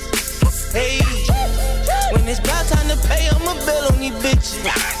bitches. Hey, when it's about time to pay, I'ma bill on these bitches.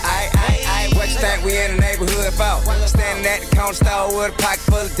 What you think we in the neighborhood for? Standing at the corner store with a pocket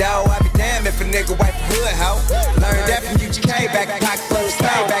full of dough. I be damned if a nigga wipe a hood, ho. Learned that from UGK, back in pocket full of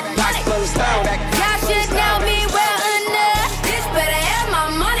stone. Back in pocket full of stone. Y'all should know me well enough. This better have my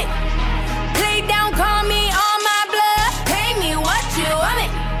money. Please don't call me on my blood. Pay me what you want me.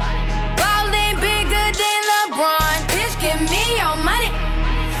 Ballin' bigger than LeBron. Bitch, give me your money.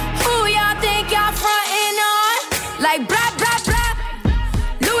 Who y'all think y'all frontin' on? Like blah, blah, blah.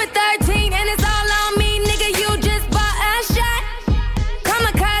 Louis 13 and it's all on me, nigga, you just bought a shot.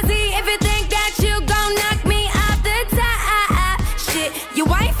 Kamikaze if you think that you gon' knock me off the top. Shit, your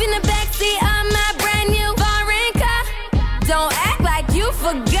wife in the backseat of my brand new foreign car. Don't act like you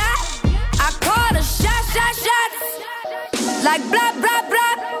forgot. I called a shot. Like blah, blah,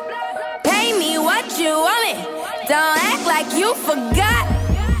 blah. Pay me what you want me. Don't act like you forgot.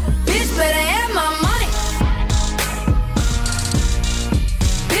 Bitch, better have my money.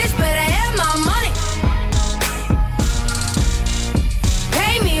 Bitch, better have my money.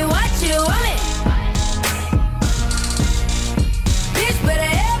 Pay me what you want me.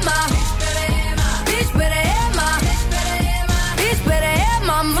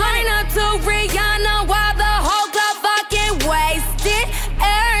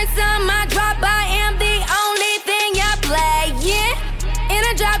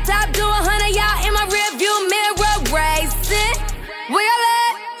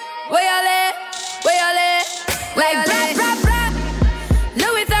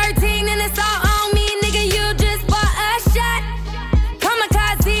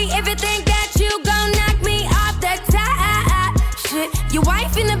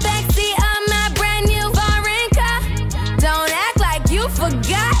 in the backseat of my brand new foreign car. Don't act like you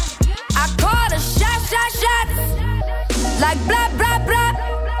forgot. I called a shots. Like blah, blah, blah.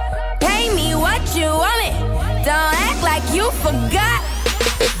 Pay me what you want me. Don't act like you forgot.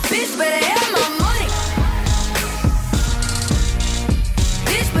 Bitch, better have my money.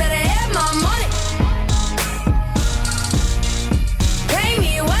 Bitch, better have my money. Pay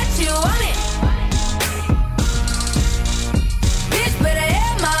me what you want me. Bitch, better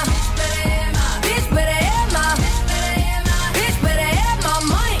have my. Bitch, better have my. Bitch, better have my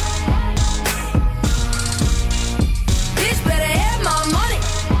money. Bitch, better have my money.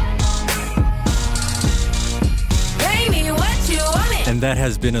 Pay me what you want me. And that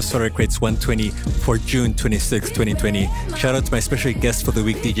has been Assorted Crates 120 for June 26, 2020. Shout out to my special guest for the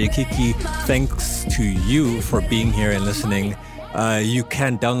week, DJ Kiki. Thanks to you for being here and listening. You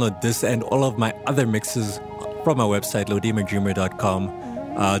can download this and all of my other mixes from my website,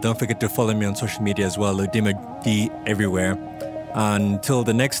 lodimadreamer.com. Don't forget to follow me on social media as well, Lodima D everywhere. Until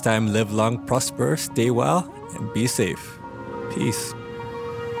the next time, live long, prosper, stay well, and be safe. Peace.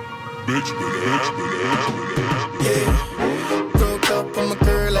 Broke up on my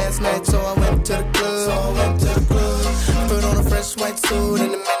girl last night, so I went to the club. Put on a fresh white suit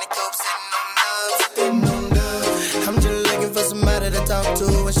and a manicure, sitting on love. I'm just looking for somebody to talk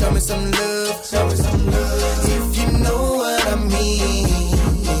to and show me some love. If you know what I mean.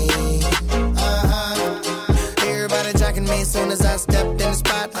 Everybody jacking me as soon as I stepped in the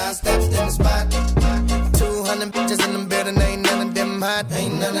spot. 200 bitches in the building, ain't none of them hot.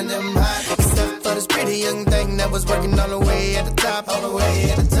 Except for this pretty young thing that was working all the way at the top.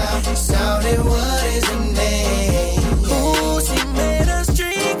 Shouted, what is her name? Ooh, she made us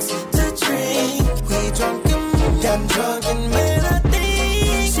drinks to drink. We drunk and got drunk.